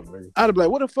fucked up, nigga. I'd be like,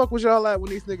 what the fuck was y'all at when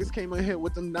these niggas came in here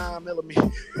with them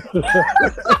 9mm?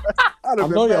 I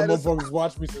know y'all motherfuckers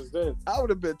watched me since then. I would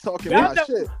have been talking about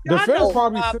shit. The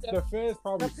feds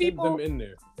probably sent them in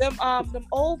there. Them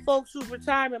old folks whose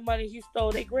retirement money he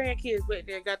stole, their grandkids went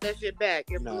there and got that shit back.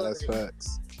 No, that's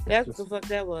facts. That's what the fuck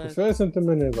that was. The feds sent them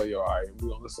in there like, yo, all right, we're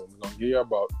gonna give y'all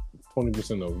about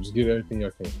 20% of it. Just get everything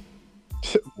y'all can.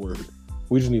 Word.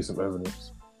 We just need some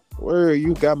evidence. Where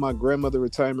you got my grandmother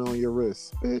retirement on your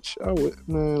wrist, bitch? I would,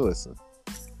 man. Listen,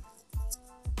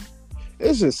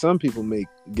 it's just some people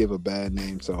give a bad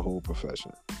name to a whole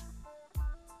profession.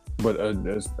 But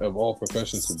of all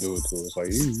professions to do it to, it's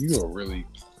like you are really.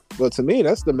 But to me,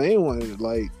 that's the main one.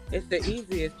 Like it's the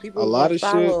easiest. People a lot of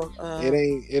shit.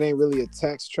 It ain't really a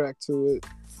tax track to it,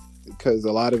 because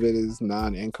a lot of it is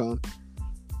non-income.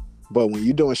 But when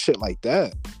you're doing shit like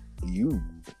that,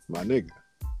 my nigga.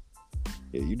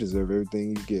 Yeah, you deserve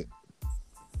everything you get.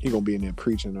 You gonna be in there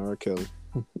preaching to R. Kelly.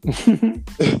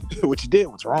 What you did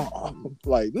was wrong.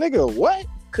 Like, nigga, what?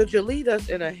 Could you lead us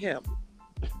in a hymn?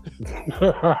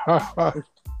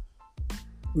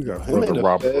 We got him in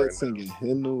the bed singing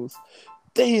hymnals.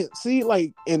 Damn, see,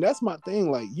 like, and that's my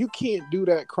thing. Like, you can't do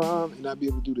that crime and not be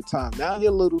able to do the time. Now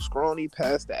you're a little scrawny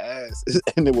past the ass,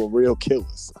 and they were real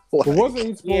killers. Like, but wasn't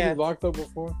he supposed to be locked up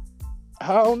before?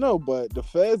 I don't know, but the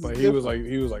feds. But he was a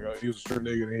straight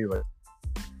nigga, and he like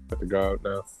got the guy out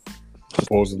now.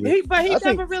 Supposedly, but he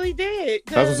never really did.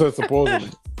 That's what I said.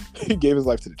 Supposedly, he gave his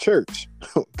life to the church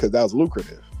because that was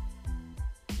lucrative.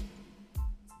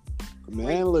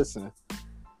 Man, listen.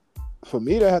 For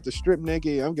me to have to strip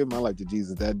naked, I'm giving my life to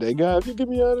Jesus that day. God, if you get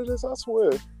me out of this, I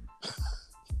swear.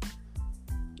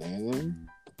 Man,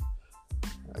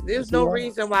 there's no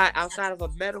reason why outside of a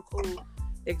medical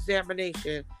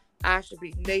examination I should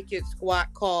be naked,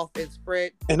 squat, cough, and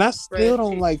spread. And I still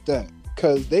don't like that,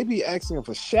 because they be asking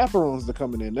for chaperones to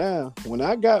come in there now. When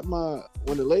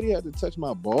the lady had to touch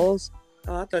my balls.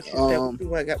 Oh, I thought you said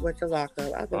went to lock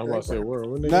up. I was about to say,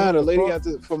 nah, the lady had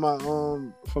to for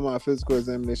my physical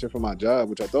examination for my job,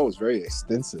 which I thought was very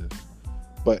extensive.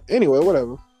 But anyway,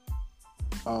 whatever.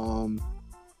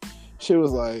 She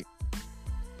was like,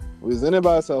 we was in it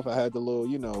by herself. I had the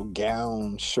little,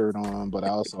 gown shirt on, but I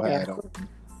also had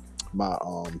my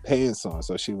pants on.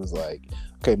 So she was like,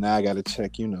 okay, now I gotta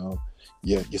check, your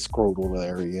scrotal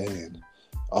area, and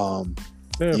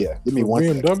give me one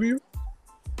BMW.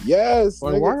 Yes.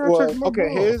 Like,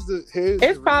 here's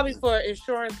it's probably for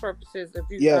insurance purposes. If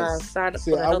you sign up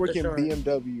for I work insurance. in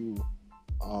BMW.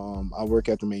 I work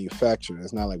at the manufacturer.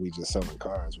 It's not like we just selling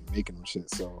cars. We're making them shit.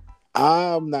 So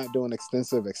I'm not doing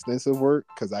extensive work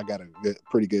because I got a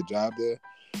pretty good job there.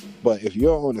 But if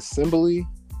you're on assembly,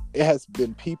 it has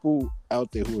been people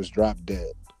out there who was dropped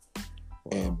dead.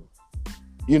 Wow. And,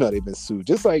 they've been sued.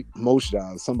 Just like most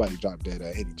jobs, somebody dropped dead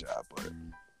at any job. But,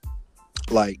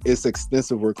 it's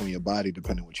extensive work on your body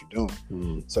depending on what you're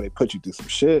doing. So they put you through some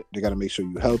shit. They got to make sure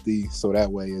you're healthy. So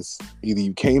that way it's either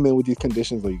you came in with these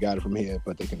conditions or you got it from here,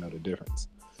 but they can know the difference.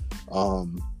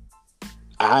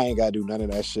 I ain't got to do none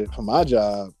of that shit for my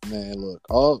job. Man, look,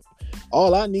 all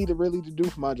I needed really to do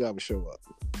for my job was show up.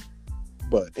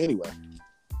 But anyway.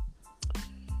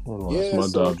 My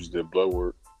job just did blood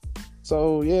work.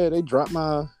 So they dropped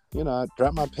my, I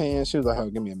dropped my pants. She was like, oh,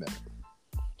 give me a minute.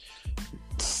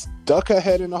 duck her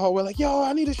head in the hallway like, yo,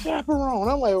 I need a chaperone.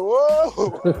 I'm like,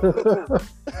 whoa.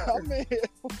 I'm in here,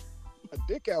 my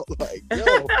dick out like,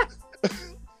 yo.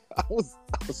 I was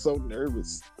so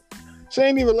nervous. She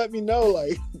ain't even let me know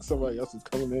like somebody else is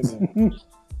coming in there.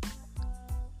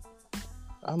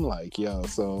 I'm like, yo,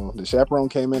 so the chaperone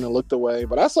came in and looked away,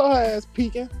 but I saw her ass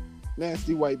peeking.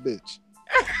 Nasty white bitch.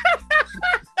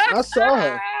 I saw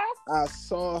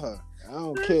her. I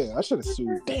don't care. I should have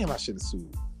sued. Damn, I should have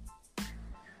sued.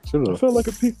 I felt like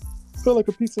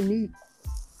a piece of meat.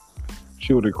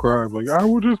 She would have cried like, I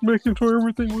was just making sure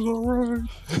everything was all right.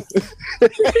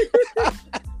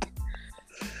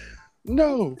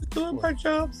 No. Doing my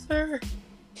job, sir.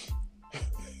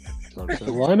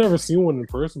 Well, I never seen one in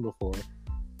person before.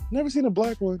 Never seen a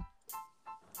black one.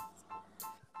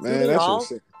 Man, that shit was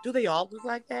sick. Do they all look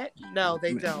like that? No,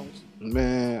 they don't.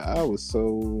 Man, I was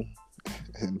so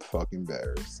fucking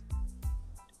embarrassed.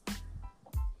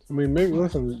 I mean, maybe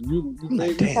listen. You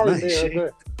probably made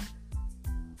a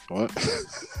what?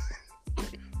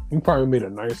 You probably made a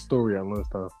nice story on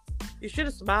lunchtime. You should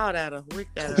have smiled at her,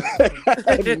 winked at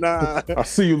her. Nah, I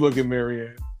see you looking,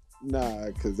 Marianne. Nah,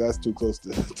 because that's too close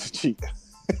to cheat.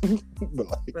 But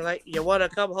like, you want to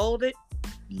come hold it?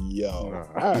 Yo,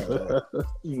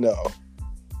 no.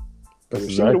 That's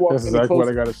exactly what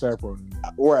I got a chaperone.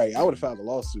 Right, I would have filed a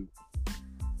lawsuit.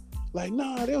 Like,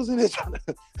 nah, they was in there trying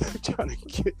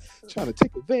to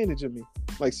take advantage of me.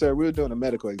 Like, sir, we were doing a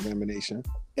medical examination.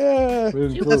 Yeah.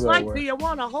 She was like, do you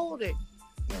want to hold it?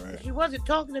 All right. She wasn't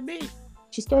talking to me.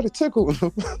 She started tickling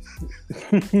him.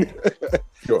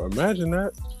 Yo, imagine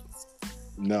that.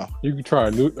 No. You can try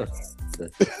a new.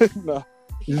 No.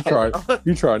 You try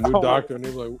a new doctor, and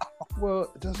they're like,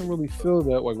 well, it doesn't really feel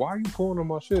that way. Why are you pulling on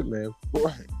my shit, man?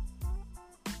 Right.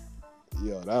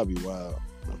 Yo, that'd be wild.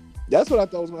 That's what I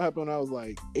thought was gonna happen when I was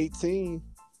like 18.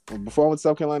 Before I went to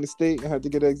South Carolina State, I had to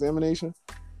get an examination.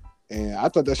 And I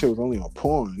thought that shit was only on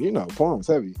porn. You know, porn was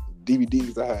heavy.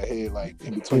 DVDs I had like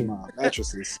in between my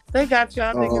mattresses. They got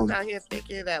y'all niggas out here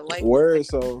thinking that like word.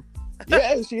 So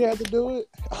yeah, she had to do it.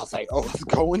 I was like, oh, it's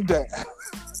going down.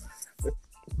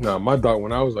 Nah, my doc,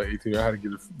 when I was like 18, I had to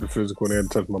get the physical and they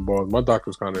had to touch my balls. My doctor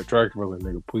was kind of attractive. I was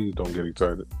like, nigga, please don't get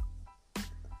excited.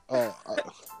 Oh,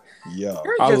 yo.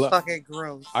 You're just fucking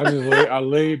gross. I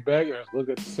laid back and I looked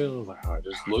at the ceiling. I was like, all right,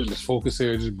 just focus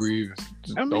here, just breathe.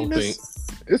 Don't think.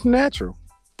 It's natural.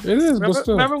 It is, but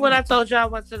still. Remember when I told you I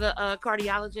went to the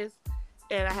cardiologist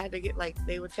and I had to get like,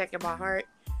 they were checking my heart,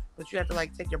 but you had to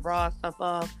like take your bra and stuff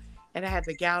off and I had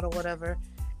the gout or whatever.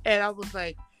 And I was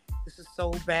like, this is so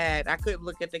bad. I couldn't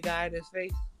look at the guy in his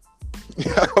face.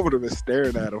 Yeah, I would have been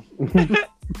staring at him.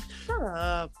 Shut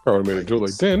up. Probably made a joke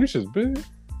like, damn, this shit's big.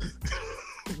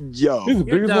 Yo. This is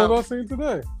the biggest one I've seen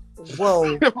today.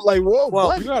 Whoa. Like, whoa.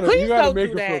 Well, you gotta make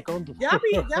it feel comfortable. Y'all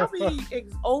be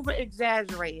over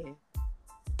exaggerating.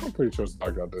 I'm pretty sure it's a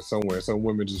doctor out there somewhere. Some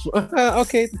women just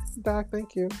okay, doc,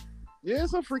 thank you. Yeah,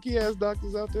 some freaky ass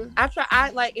doctors out there.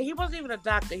 He wasn't even a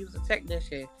doctor, he was a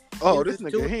technician. Oh, this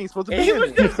nigga, he ain't supposed to be he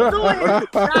was just doing his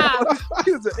job.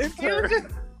 He was an intern.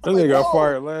 That nigga got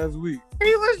fired last week.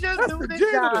 He was just doing his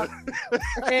job.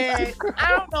 And I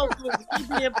don't know if it was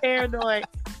me being paranoid,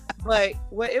 but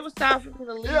when it was time for me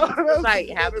to leave, it was like,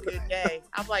 have a good day.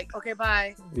 I'm like, okay,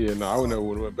 bye. Yeah, no, I would never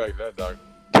went back to that doctor.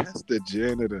 That's the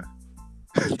janitor.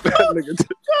 that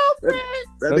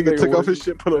nigga took off his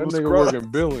shit, put on a scrub. That nigga working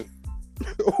billing.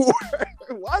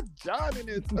 Why John in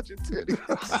there touching titties?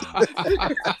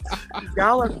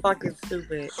 Y'all are fucking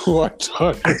stupid. What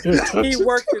John? He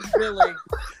worked in billing.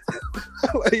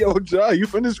 Like, yo, John, you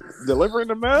finished delivering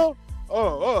the mail?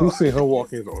 Oh. You seen her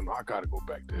walk in? Oh no, I gotta go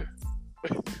back there.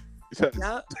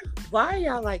 Why are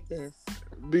y'all like this?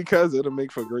 Because it'll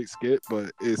make for a great skit,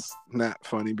 but it's not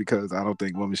funny because I don't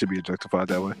think women should be objectified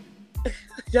that way.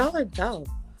 Y'all are dumb.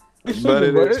 But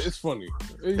it's funny.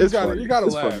 You gotta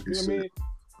laugh. You know what I mean?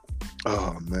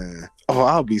 Oh man. Oh,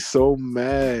 I'll be so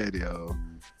mad, yo.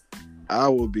 I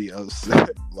will be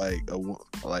upset. Like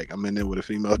I'm in there with a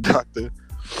female doctor,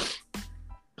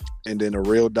 and then a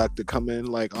real doctor come in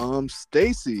like,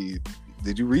 Stacy,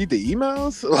 did you read the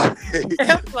emails? Like,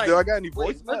 do I got any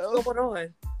voicemails? What's going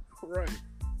on? Right.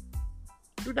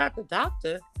 You're not the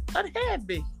doctor. Unhand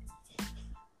me.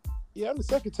 Yeah, I'm the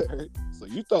secretary. So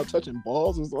you thought touching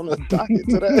balls was on the docket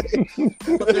today?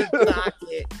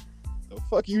 Docket. The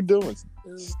fuck you doing,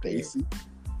 Stacy?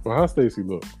 Well, how's Stacy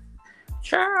look?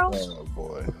 Charles. Oh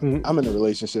boy, I'm in a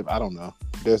relationship. I don't know.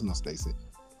 There's no Stacy.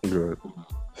 Good.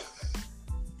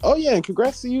 Oh yeah, and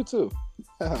congrats to you too.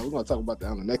 We're gonna talk about that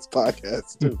on the next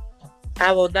podcast too.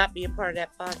 I will not be a part of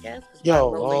that podcast.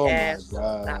 Yo, oh my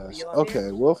gosh.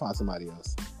 Okay, we'll find somebody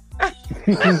else.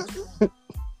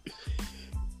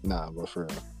 Nah, but for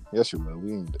real. Yes, you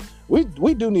will.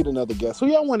 We do need another guest. Who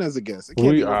y'all want as a guest?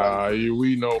 We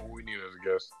know who we need as a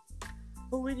guest.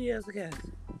 Who we need as a guest?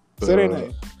 Say their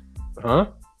name. Huh?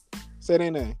 Say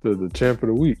their name. The champ of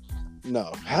the week.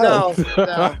 No. No.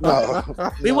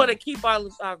 We want to keep our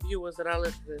viewers and our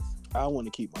listeners. I want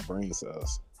to keep my brain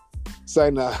cells.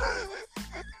 Say nah.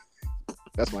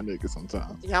 That's my nigga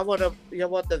sometimes. Y'all want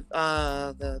the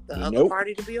other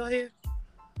party to be on here?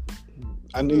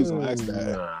 I knew you was gonna ask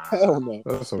that. Hell no.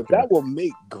 That's okay. But that will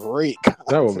make great content.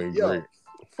 That will make great.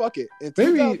 Fuck it.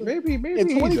 Maybe in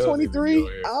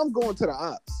 2023, I'm going to the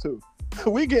ops too.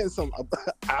 We getting some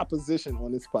opposition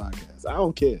on this podcast. I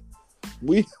don't care.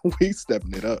 We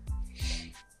stepping it up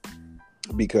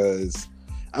because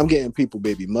I'm getting people,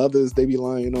 baby mothers they be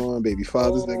lying on, baby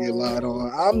fathers they get lied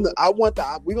on.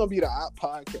 We're gonna be the op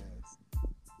podcast.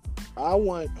 I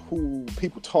want who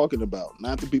people talking about,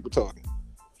 not the people talking.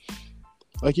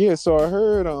 Like, yeah, so I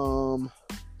heard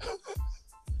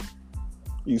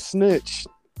you snitched.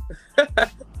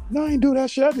 No, I ain't do that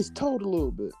shit. I just told a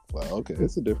little bit. Well, okay,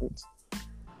 it's a difference.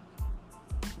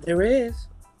 There is.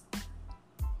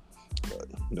 But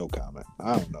no comment.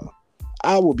 I don't know.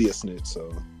 I will be a snitch,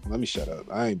 so let me shut up.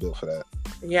 I ain't built for that.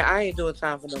 Yeah, I ain't doing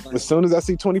time for nobody. As soon as I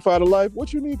see 25 to life,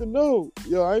 what you need to know?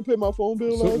 Yo, I ain't paid my phone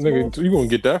bill last month. You gonna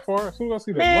get that far? As soon as I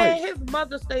see that light. His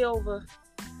mother stay over.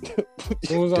 As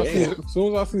soon as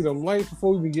I see them lights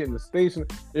before we get in the station,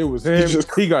 it was him.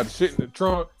 He got shit in the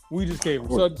trunk. We just came.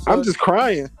 I'm just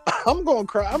crying. I'm gonna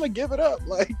cry. I'm gonna give it up.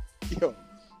 Like, yo,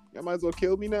 y'all might as well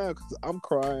kill me now because I'm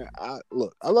crying. I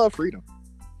love freedom.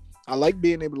 I like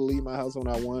being able to leave my house when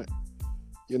I want.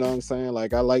 You know what I'm saying?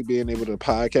 Like, I like being able to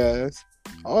podcast.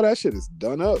 All that shit is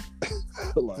done up.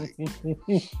 Like,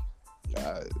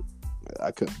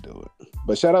 I couldn't do it.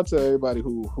 But shout out to everybody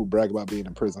who brag about being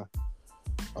in prison.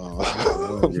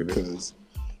 Because,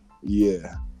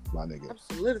 yeah, my nigga. I'm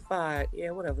solidified.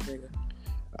 Yeah, whatever, nigga.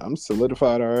 I'm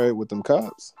solidified, all right, with them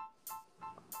cops.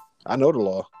 I know the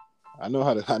law. I know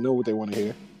what they want to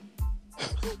hear.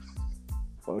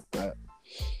 Fuck that.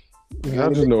 I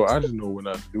just know what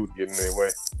not to do to get in their way.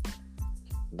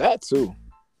 That too.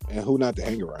 And who not to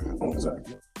hang around.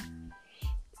 Exactly.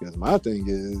 Because my thing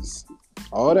is,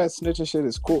 all that snitching shit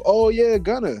is cool. Oh yeah,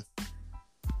 Gunna.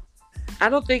 I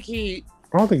don't think he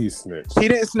snitched. He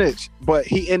didn't snitch, but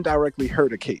he indirectly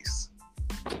hurt a case.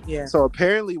 Yeah. So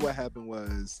apparently what happened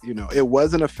was, it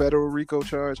wasn't a federal RICO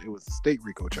charge. It was a state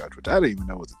RICO charge, which I didn't even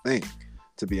know was a thing,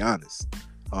 to be honest.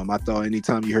 I thought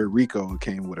anytime you heard RICO, it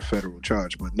came with a federal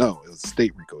charge, but no, it was a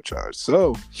state RICO charge.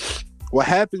 So what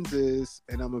happens is,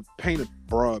 and I'm going to paint a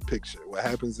broad picture. What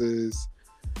happens is,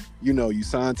 you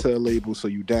sign to a label, so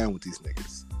you down with these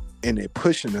niggas. And they're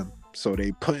pushing him, so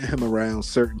they putting him around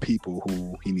certain people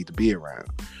who he need to be around.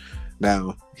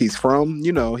 Now, he's from,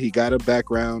 he got a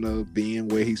background of being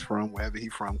where he's from, wherever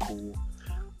he's from, cool.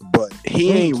 But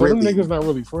he ain't really... Them niggas not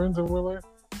really friends in real life?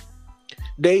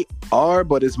 They are,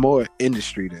 but it's more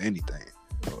industry than anything.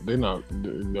 Oh, they're not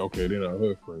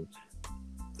hood friends.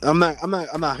 I'm not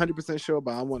 100% sure,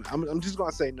 but I'm just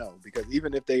gonna say no, because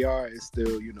even if they are, it's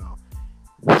still,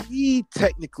 he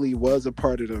technically was a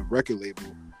part of the record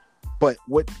label. But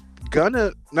what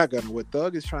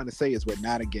Thug is trying to say is we're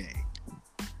not a gang.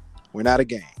 We're not a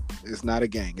gang. It's not a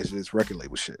gang. It's just record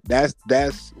label shit. That's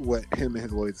what him and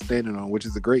his lawyers are standing on, which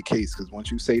is a great case, because once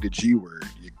you say the G word,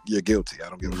 you're guilty. I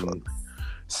don't give a fuck.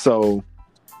 So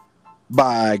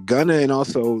by Gunna and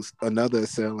also another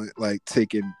assailant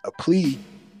taking a plea,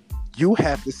 you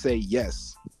have to say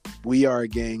yes. We are a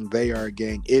gang. They are a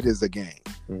gang. It is a gang.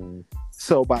 Mm-hmm.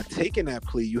 So by taking that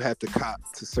plea, you have to cop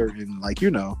to certain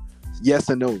yes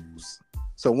and no's.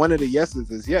 So one of the yeses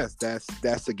is yes,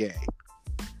 that's a gang.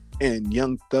 And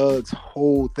Young Thug's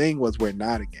whole thing was we're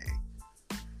not a gang.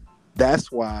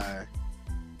 That's why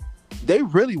they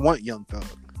really want Young Thug.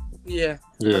 Yeah.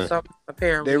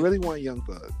 Apparently. They really want Young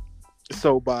Thug.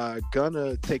 So by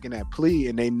Gunna taking that plea,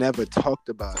 and they never talked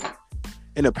about it.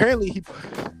 And apparently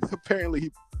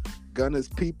Gunna's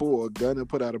people or Gunna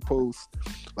put out a post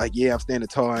like, yeah, I'm standing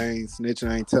tall, I ain't snitching,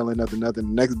 I ain't telling nothing. The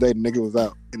next day the nigga was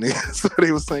out. And so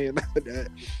they were saying that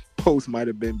post might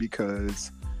have been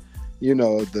because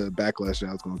the backlash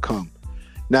that was going to come.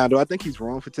 Now, do I think he's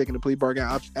wrong for taking the plea bargain?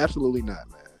 Absolutely not,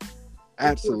 man.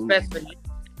 Absolutely.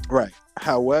 Right.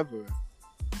 However,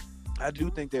 I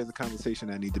do think there's a conversation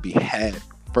that needs to be had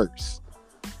first.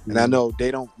 And I know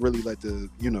they don't really let the,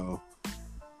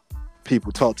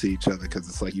 people talk to each other, because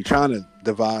it's like you're trying to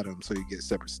divide them so you get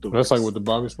separate stories. That's like with the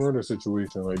Bobby Smurder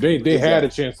situation. Like they exactly. had a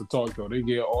chance to talk though.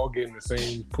 They all getting the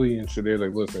same plea and shit. They're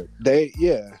like, listen,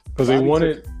 because they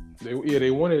wanted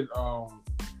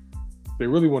they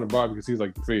really wanted Bobby because he's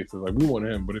like the face. So like we want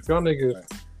him, but if y'all niggas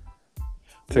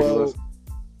take a listen.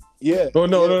 Yeah. Oh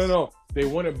no. They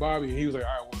wanted Bobby, and he was like, all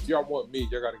right, well, if y'all want me,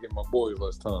 y'all got to give my boys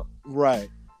less time. Right.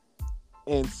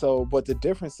 And so, but the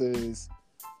difference is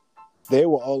they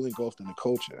were all engulfed in the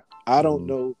culture. I don't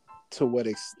know to what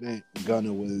extent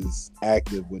Gunna was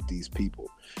active with these people.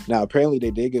 Now, apparently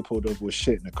they did get pulled over with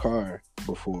shit in the car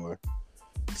before.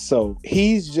 So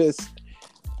he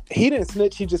didn't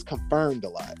snitch, he just confirmed a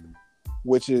lot,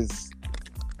 which is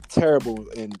terrible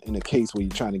in a case where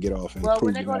you're trying to get off. And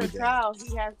when they go to trial,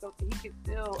 he can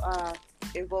still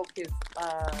invoke his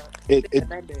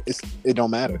amendment. It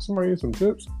don't matter. Somebody eat some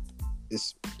chips.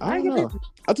 I don't know.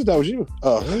 I thought that was you.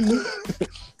 Oh.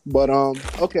 But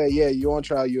okay, yeah, you're on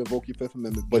trial. You invoke your Fifth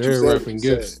Amendment, but you said what you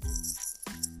said.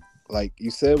 Like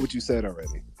you said what you said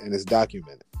already, and it's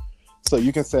documented. So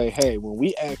you can say, hey, when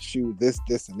we asked you this,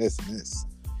 and this, and this,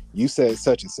 you said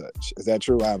such and such. Is that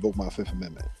true? I invoke my Fifth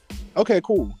Amendment. Okay,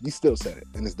 cool. You still said it,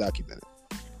 and it's documented,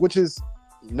 which is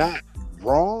not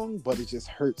wrong, but it just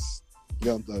hurts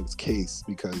Young Thug's case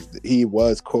because he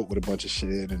was caught with a bunch of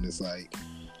shit, and it's like,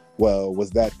 well,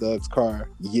 was that Thug's car?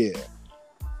 Yeah.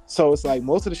 So it's like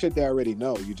most of the shit they already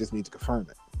know. You just need to confirm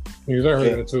it. Because I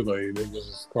heard that too. Like, it was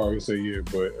his car. He said, yeah,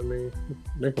 but I mean,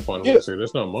 they can find a way to say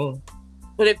that's not mine.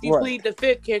 But if you plead the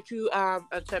Fifth, can't you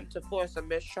attempt to force a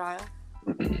mistrial?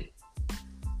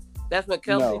 That's what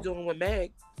Kelsey's doing with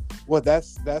Meg. Well,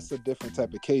 that's a different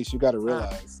type of case. You got to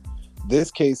realize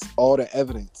this case, all the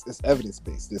evidence is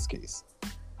evidence-based. This case.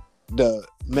 The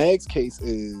Meg's case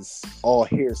is all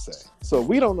hearsay. So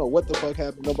we don't know what the fuck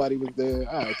happened. Nobody was there.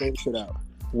 All right, throw the shit out.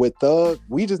 With Thug,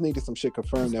 we just needed some shit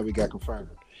confirmed that we got confirmed.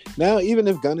 Now, even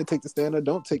if Gunna take the stand or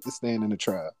don't take the stand in the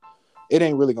trial, it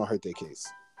ain't really gonna hurt their case.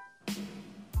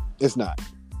 It's not.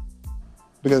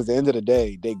 Because at the end of the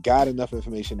day, they got enough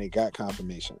information, they got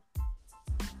confirmation.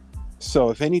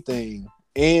 So if anything,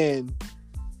 and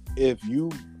if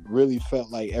you really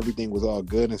felt like everything was all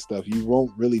good and stuff, you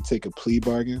won't really take a plea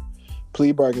bargain.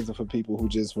 Plea bargains are for people who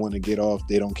just want to get off.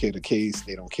 They don't care the case.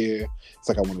 They don't care. It's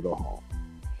like, I want to go home.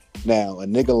 Now, a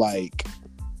nigga like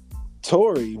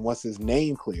Tory wants his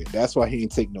name cleared. That's why he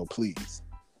ain't take no pleas.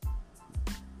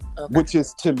 Okay. Which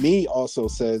is, to me, also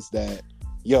says that,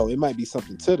 yo, it might be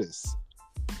something to this.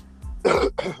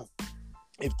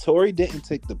 If Tory didn't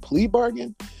take the plea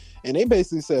bargain, and they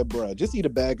basically said, bruh, just eat a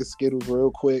bag of Skittles real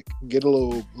quick, get a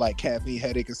little, like, caffeine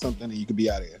headache or something, and you could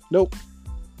be out of here. Nope.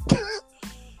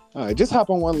 All right, just hop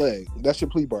on one leg. That's your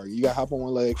plea bargain. You got to hop on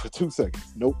one leg for 2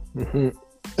 seconds. Nope.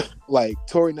 Like,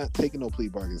 Tory not taking no plea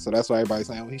bargain. So that's why everybody's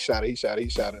saying, he shot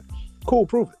it. Cool,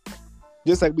 prove it.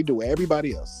 Just like we do with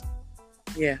everybody else.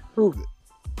 Yeah. Prove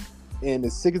it. And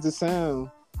as sick as it sounds,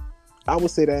 I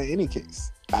would say that in any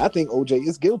case. I think OJ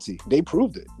is guilty. They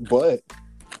proved it. But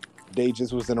they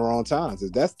just was in the wrong times.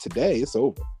 If that's today, it's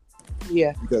over.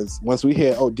 Yeah. Because once we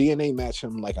hear, DNA match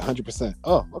him like 100%.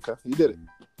 Oh, okay. He did it.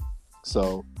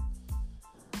 So,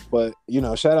 but,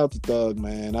 shout out to Thug,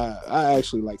 man. I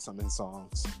actually like some of his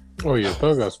songs. Oh, yeah.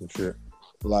 Thug got some shit.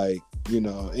 Like,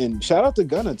 and shout out to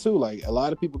Gunna, too. Like, a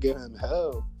lot of people give him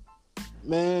hell.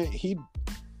 Man,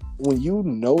 when you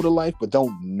know the life but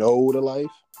don't know the life,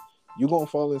 you're going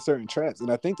to fall in certain traps. And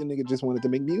I think the nigga just wanted to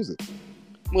make music.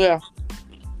 Yeah.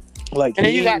 Like, and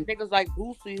then you got niggas like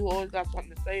Boosie who always got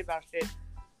something to say about shit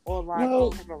online,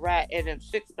 calling him a rat, and then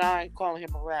 6ix9ine calling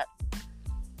him a rat.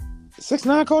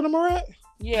 6ix9ine called him a rat?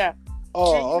 Yeah.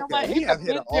 Oh, okay. He have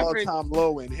hit an all-time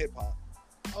low in hip-hop.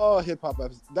 Oh, hip-hop.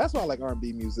 That's why I like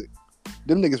R&B music.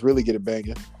 Them niggas really get it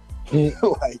banging.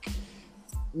 Like,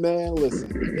 man,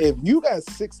 listen. If you got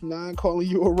 6ix9ine calling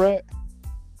you a rat,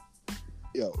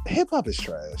 yo, hip-hop is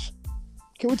trash.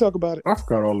 Can we talk about it? I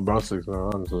forgot all about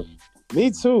 6ix9ine, honestly. Me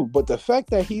too, but the fact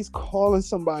that he's calling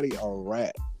somebody a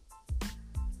rat.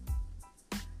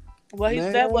 What he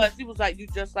said he was like, you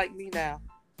just like me now.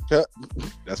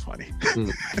 That's funny.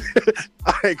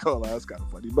 I ain't gonna lie, that's kind of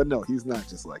funny. But no, he's not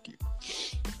just like you.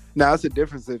 Now, it's a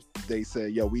difference if they say,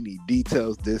 yo, we need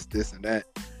details, this, and that.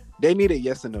 They need a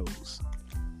yes and no's.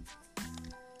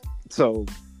 So,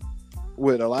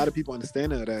 what a lot of people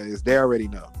understand of that is they already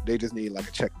know. They just need like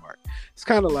a check mark. It's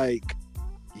kind of like,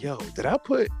 yo,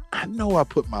 I know I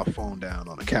put my phone down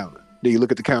on the counter. Then you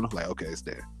look at the counter, like, okay, it's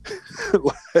there.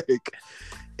 Like,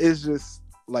 it's just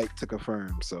like to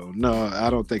confirm. So no, I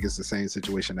don't think it's the same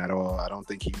situation at all. I don't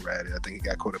think he read it. I think he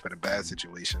got caught up in a bad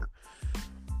situation.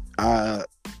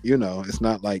 It's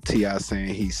not like T.I.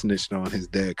 saying he snitched on his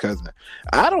dead cousin.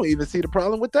 I don't even see the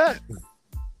problem with that.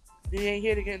 He ain't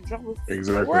here to get in trouble.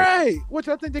 Exactly. Right. Which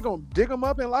I think they're gonna dig him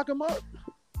up and lock him up.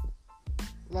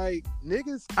 Like,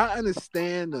 niggas, I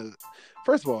understand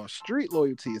first of all, street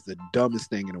loyalty is the dumbest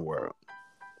thing in the world.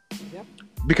 Yep.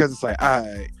 Because it's like, all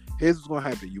right, here's what's gonna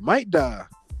happen. You might die,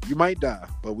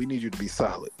 but we need you to be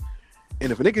solid.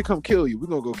 And if a nigga come kill you, we're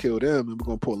gonna go kill them, and we're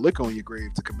gonna pour liquor on your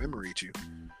grave to commemorate you.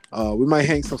 We might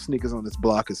hang some sneakers on this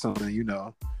block or something,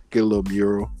 get a little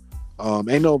mural.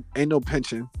 Ain't no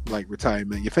pension, like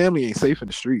retirement. Your family ain't safe in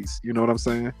the streets. You know what I'm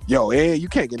saying? Yo, you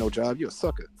can't get no job. You're a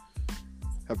sucker.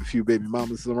 Have a few baby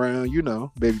mamas around,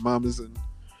 baby mamas, and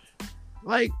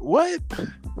like what?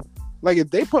 Like if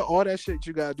they put all that shit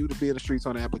you gotta do to be in the streets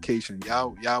on the application,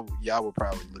 y'all will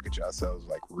probably look at yourselves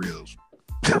like real.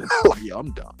 Like, yo,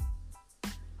 I'm done.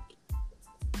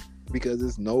 Because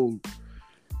there's no,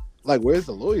 like, where's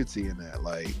the loyalty in that?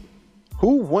 Like,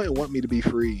 who wouldn't want me to be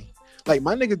free? Like,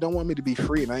 my niggas don't want me to be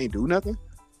free and I ain't do nothing.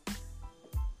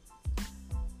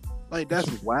 Like, that's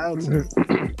wild to me.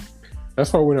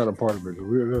 That's why we're not a part of it.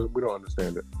 We don't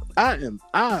understand it.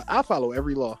 I follow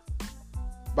every law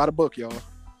by the book, y'all.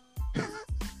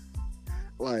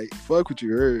 Like, fuck what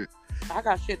you heard. I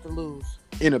got shit to lose.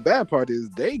 And the bad part is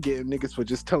they getting niggas for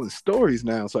just telling stories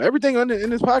now. So everything in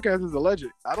this podcast is alleged.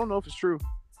 I don't know if it's true.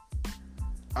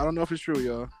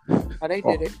 Y'all. Oh, they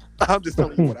did it. I'm just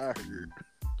telling you what I heard.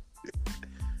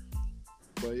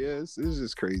 But yeah, it's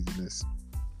just craziness.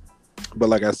 But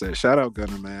like I said, shout out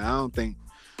Gunna, man. I don't think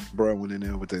bro went in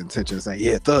there with the intention of saying,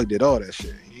 yeah, Thug did all that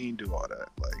shit. He ain't do all that.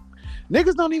 Like,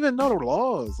 niggas don't even know the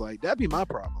laws. Like, that'd be my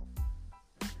problem.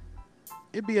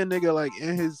 It'd be a nigga like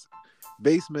in his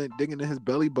basement digging in his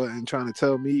belly button trying to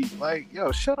tell me, like,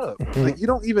 yo, shut up. Like, you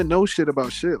don't even know shit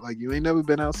about shit. Like, you ain't never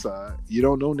been outside. You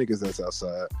don't know niggas that's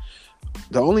outside.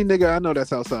 The only nigga I know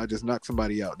that's outside just knocked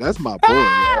somebody out. That's my boy,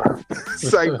 yo.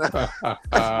 It's like, that's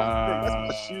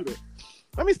my shooter.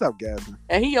 Let me stop gassing.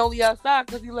 And he only outside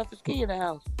because he left his key in the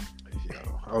house.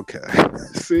 Yo, okay.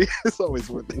 See, it's always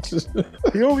one thing.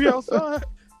 He only outside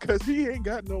because he ain't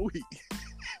got no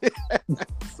heat.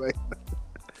 Like,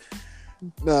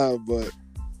 nah, but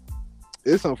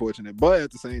it's unfortunate. But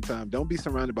at the same time, don't be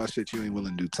surrounded by shit you ain't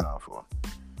willing to do time for.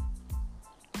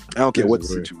 I don't care what the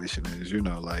situation is,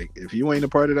 like if you ain't a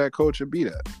part of that culture, be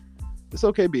that. It's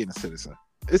okay being a citizen.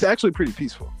 It's actually pretty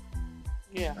peaceful.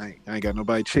 Yeah. I ain't got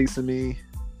nobody chasing me.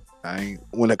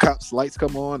 When the cops' lights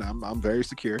come on, I'm very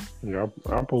secure. Yeah,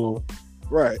 I'll pull over.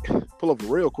 Right. Pull over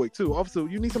real quick too. Officer,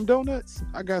 you need some donuts?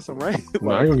 I got some, right?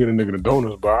 Nah, I ain't gonna get a nigga the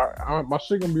donuts, but my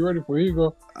shit gonna be ready for you. Here you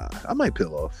go. I might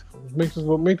peel off. Make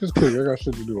this quick. I got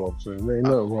shit to do, officer. There ain't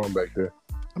nothing wrong back there.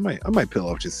 I might peel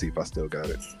off just to see if I still got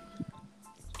it.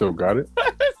 Still got it?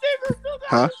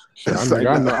 Huh? Shit,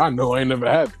 I know. I ain't never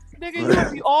had it. Nigga, you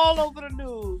gonna be all over the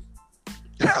news.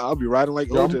 I'll be riding like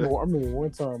OJ. I remember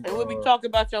one time. And we'll be talking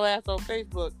about your ass on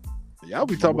Facebook. Y'all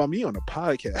be talking about me on the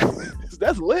podcast.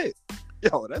 That's lit.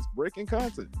 Yo, that's breaking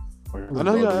content. I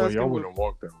know y'all asking. Y'all wouldn't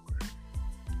walk that way.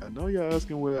 I know y'all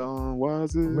asking where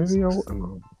Wise is. Maybe y'all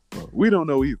wouldn't. We don't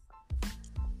know either.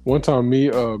 One time,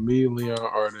 me, Leon,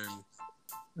 Arden,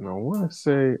 and I want to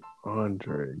say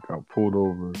Andre got pulled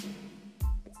over.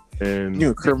 And you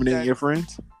incriminating your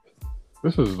friends?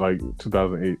 This was like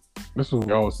 2008. This was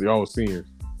y'all was seniors.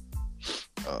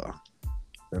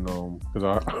 And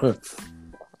because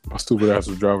my stupid ass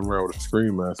was driving around with a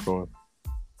screen mask on.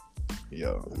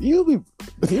 Yo, you're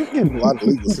getting a lot of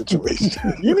legal situations.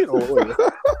 You need a lawyer.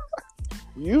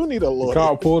 The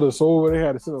cop pulled us over. They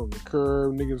had to sit on the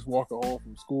curb. Niggas walking home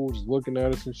from school, just looking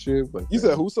at us and shit. Like, you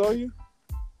said who saw you?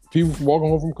 People walking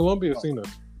home from Columbia seen us.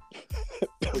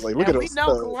 I was like, look at we those know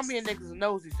thugs. Colombian niggas are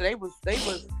nosy, so they was.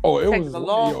 Oh, it taking was a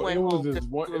long way It was home. this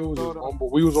one.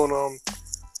 But we was on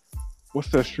what's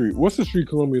that street? What's the street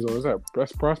Columbia's on? Is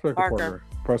that's Prospect or Parker?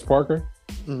 Parker.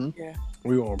 Mm-hmm. Yeah.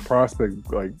 We were on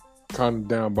Prospect, like kind of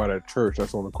down by that church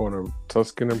that's on the corner of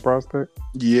Tuscan and Prospect.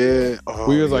 Yeah.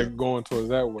 We was like going towards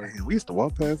that way. Man, we used to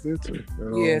walk past there too.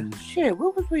 Shit, where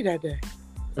was we that day?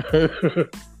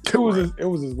 It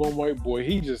was this one white boy.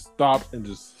 He just stopped and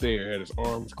just stared, had his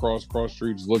arms crossed across the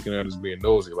street, just looking at us, being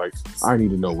nosy. Like, I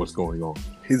need to know what's going on.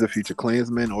 He's a future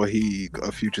Klansman or he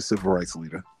a future civil rights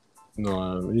leader?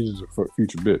 No, he's just a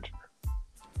future bitch.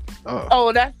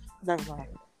 Oh, that's never mind.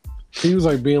 He was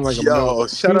like being like a yo.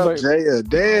 Shut up, Jaya.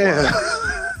 Damn.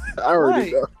 I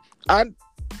already know.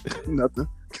 Nothing.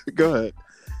 Go ahead.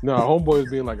 No, homeboy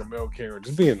is being like a male Karen,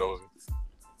 just being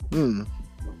nosy.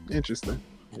 Interesting.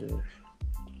 Yeah.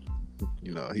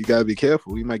 You gotta be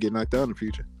careful. He might get knocked out in the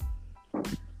future.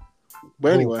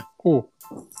 But anyway, cool.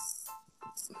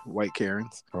 White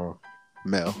Karens.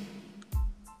 Mel.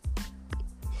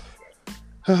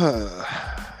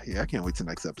 Yeah, I can't wait till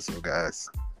next episode, guys.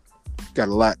 Got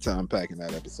a lot to unpack in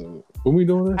that episode. When we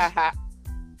doing this?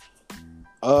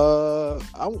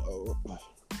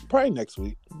 Probably next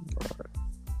week.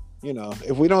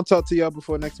 if we don't talk to y'all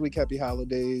before next week, happy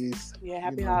holidays. Yeah,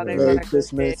 happy holidays. Merry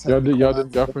Christmas. Y'all finish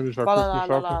our Christmas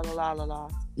shopping?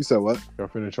 You said what? Y'all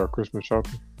finish our Christmas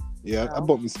shopping? Yeah, No. I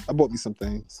bought me some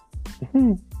things.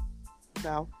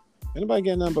 No. Anybody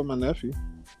getting nothing but my nephew?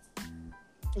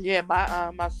 Yeah,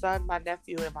 my son, my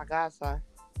nephew, and my godson.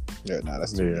 Yeah,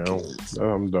 that's too many kids.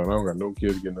 I'm done. I don't got no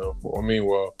kids getting up. I mean,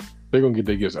 well, they're gonna get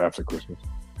their gifts after Christmas.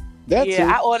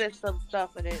 I ordered some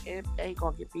stuff and it ain't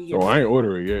gonna get me. Oh, I ain't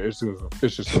ordering it yet. It's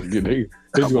just gonna get they.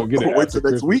 They're just gonna get it. Wait till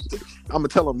after next Christmas. week. I'm gonna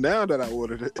tell them now that I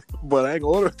ordered it, but I ain't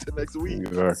gonna order it till next week.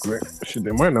 Exactly. Shit,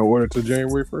 they might not order till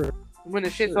January 1st. When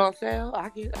the shit's on sale, I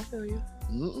feel you.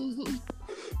 Mm-hmm.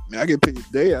 Man, I get paid the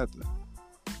day after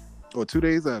or 2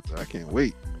 days after. I can't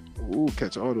wait. Ooh,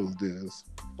 catch all those deals.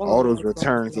 All those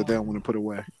returns that they don't want to put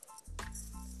away.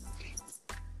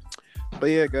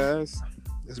 But yeah, guys,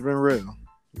 it's been real.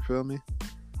 You feel me?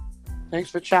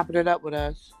 Thanks for chopping it up with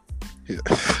us. Yeah.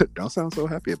 Don't sound so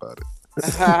happy about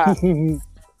it.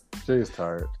 Jay's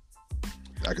tired.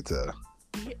 I could tell.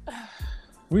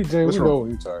 We know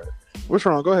when you tired. What's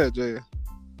wrong? Go ahead, Jay.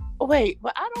 Wait,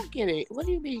 but I don't get it. What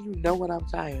do you mean you know when I'm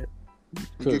tired?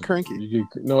 You get cranky.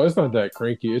 No, it's not that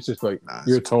cranky. It's just like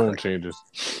your tone changes.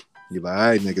 You're like, all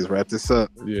right, niggas, wrap this up.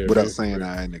 Yeah. Without saying, all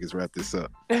right, niggas, wrap this up.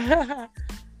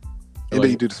 And Like,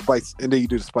 then you do the spice. And then you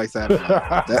do the spice after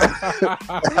that.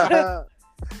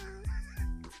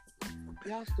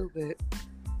 Y'all stupid.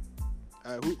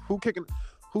 All right,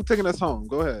 who taking us home?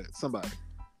 Go ahead, somebody.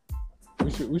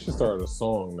 we should start a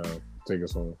song now. Take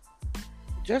us home.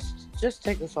 Just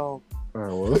take us home. All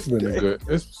right. Well, this has been a good.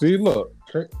 Look.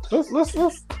 Let's.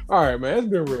 All right, man. It's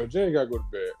been real. Jay got to go to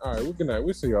bed. All right. Good night.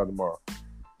 We'll see y'all tomorrow.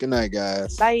 Good night,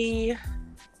 guys. Bye.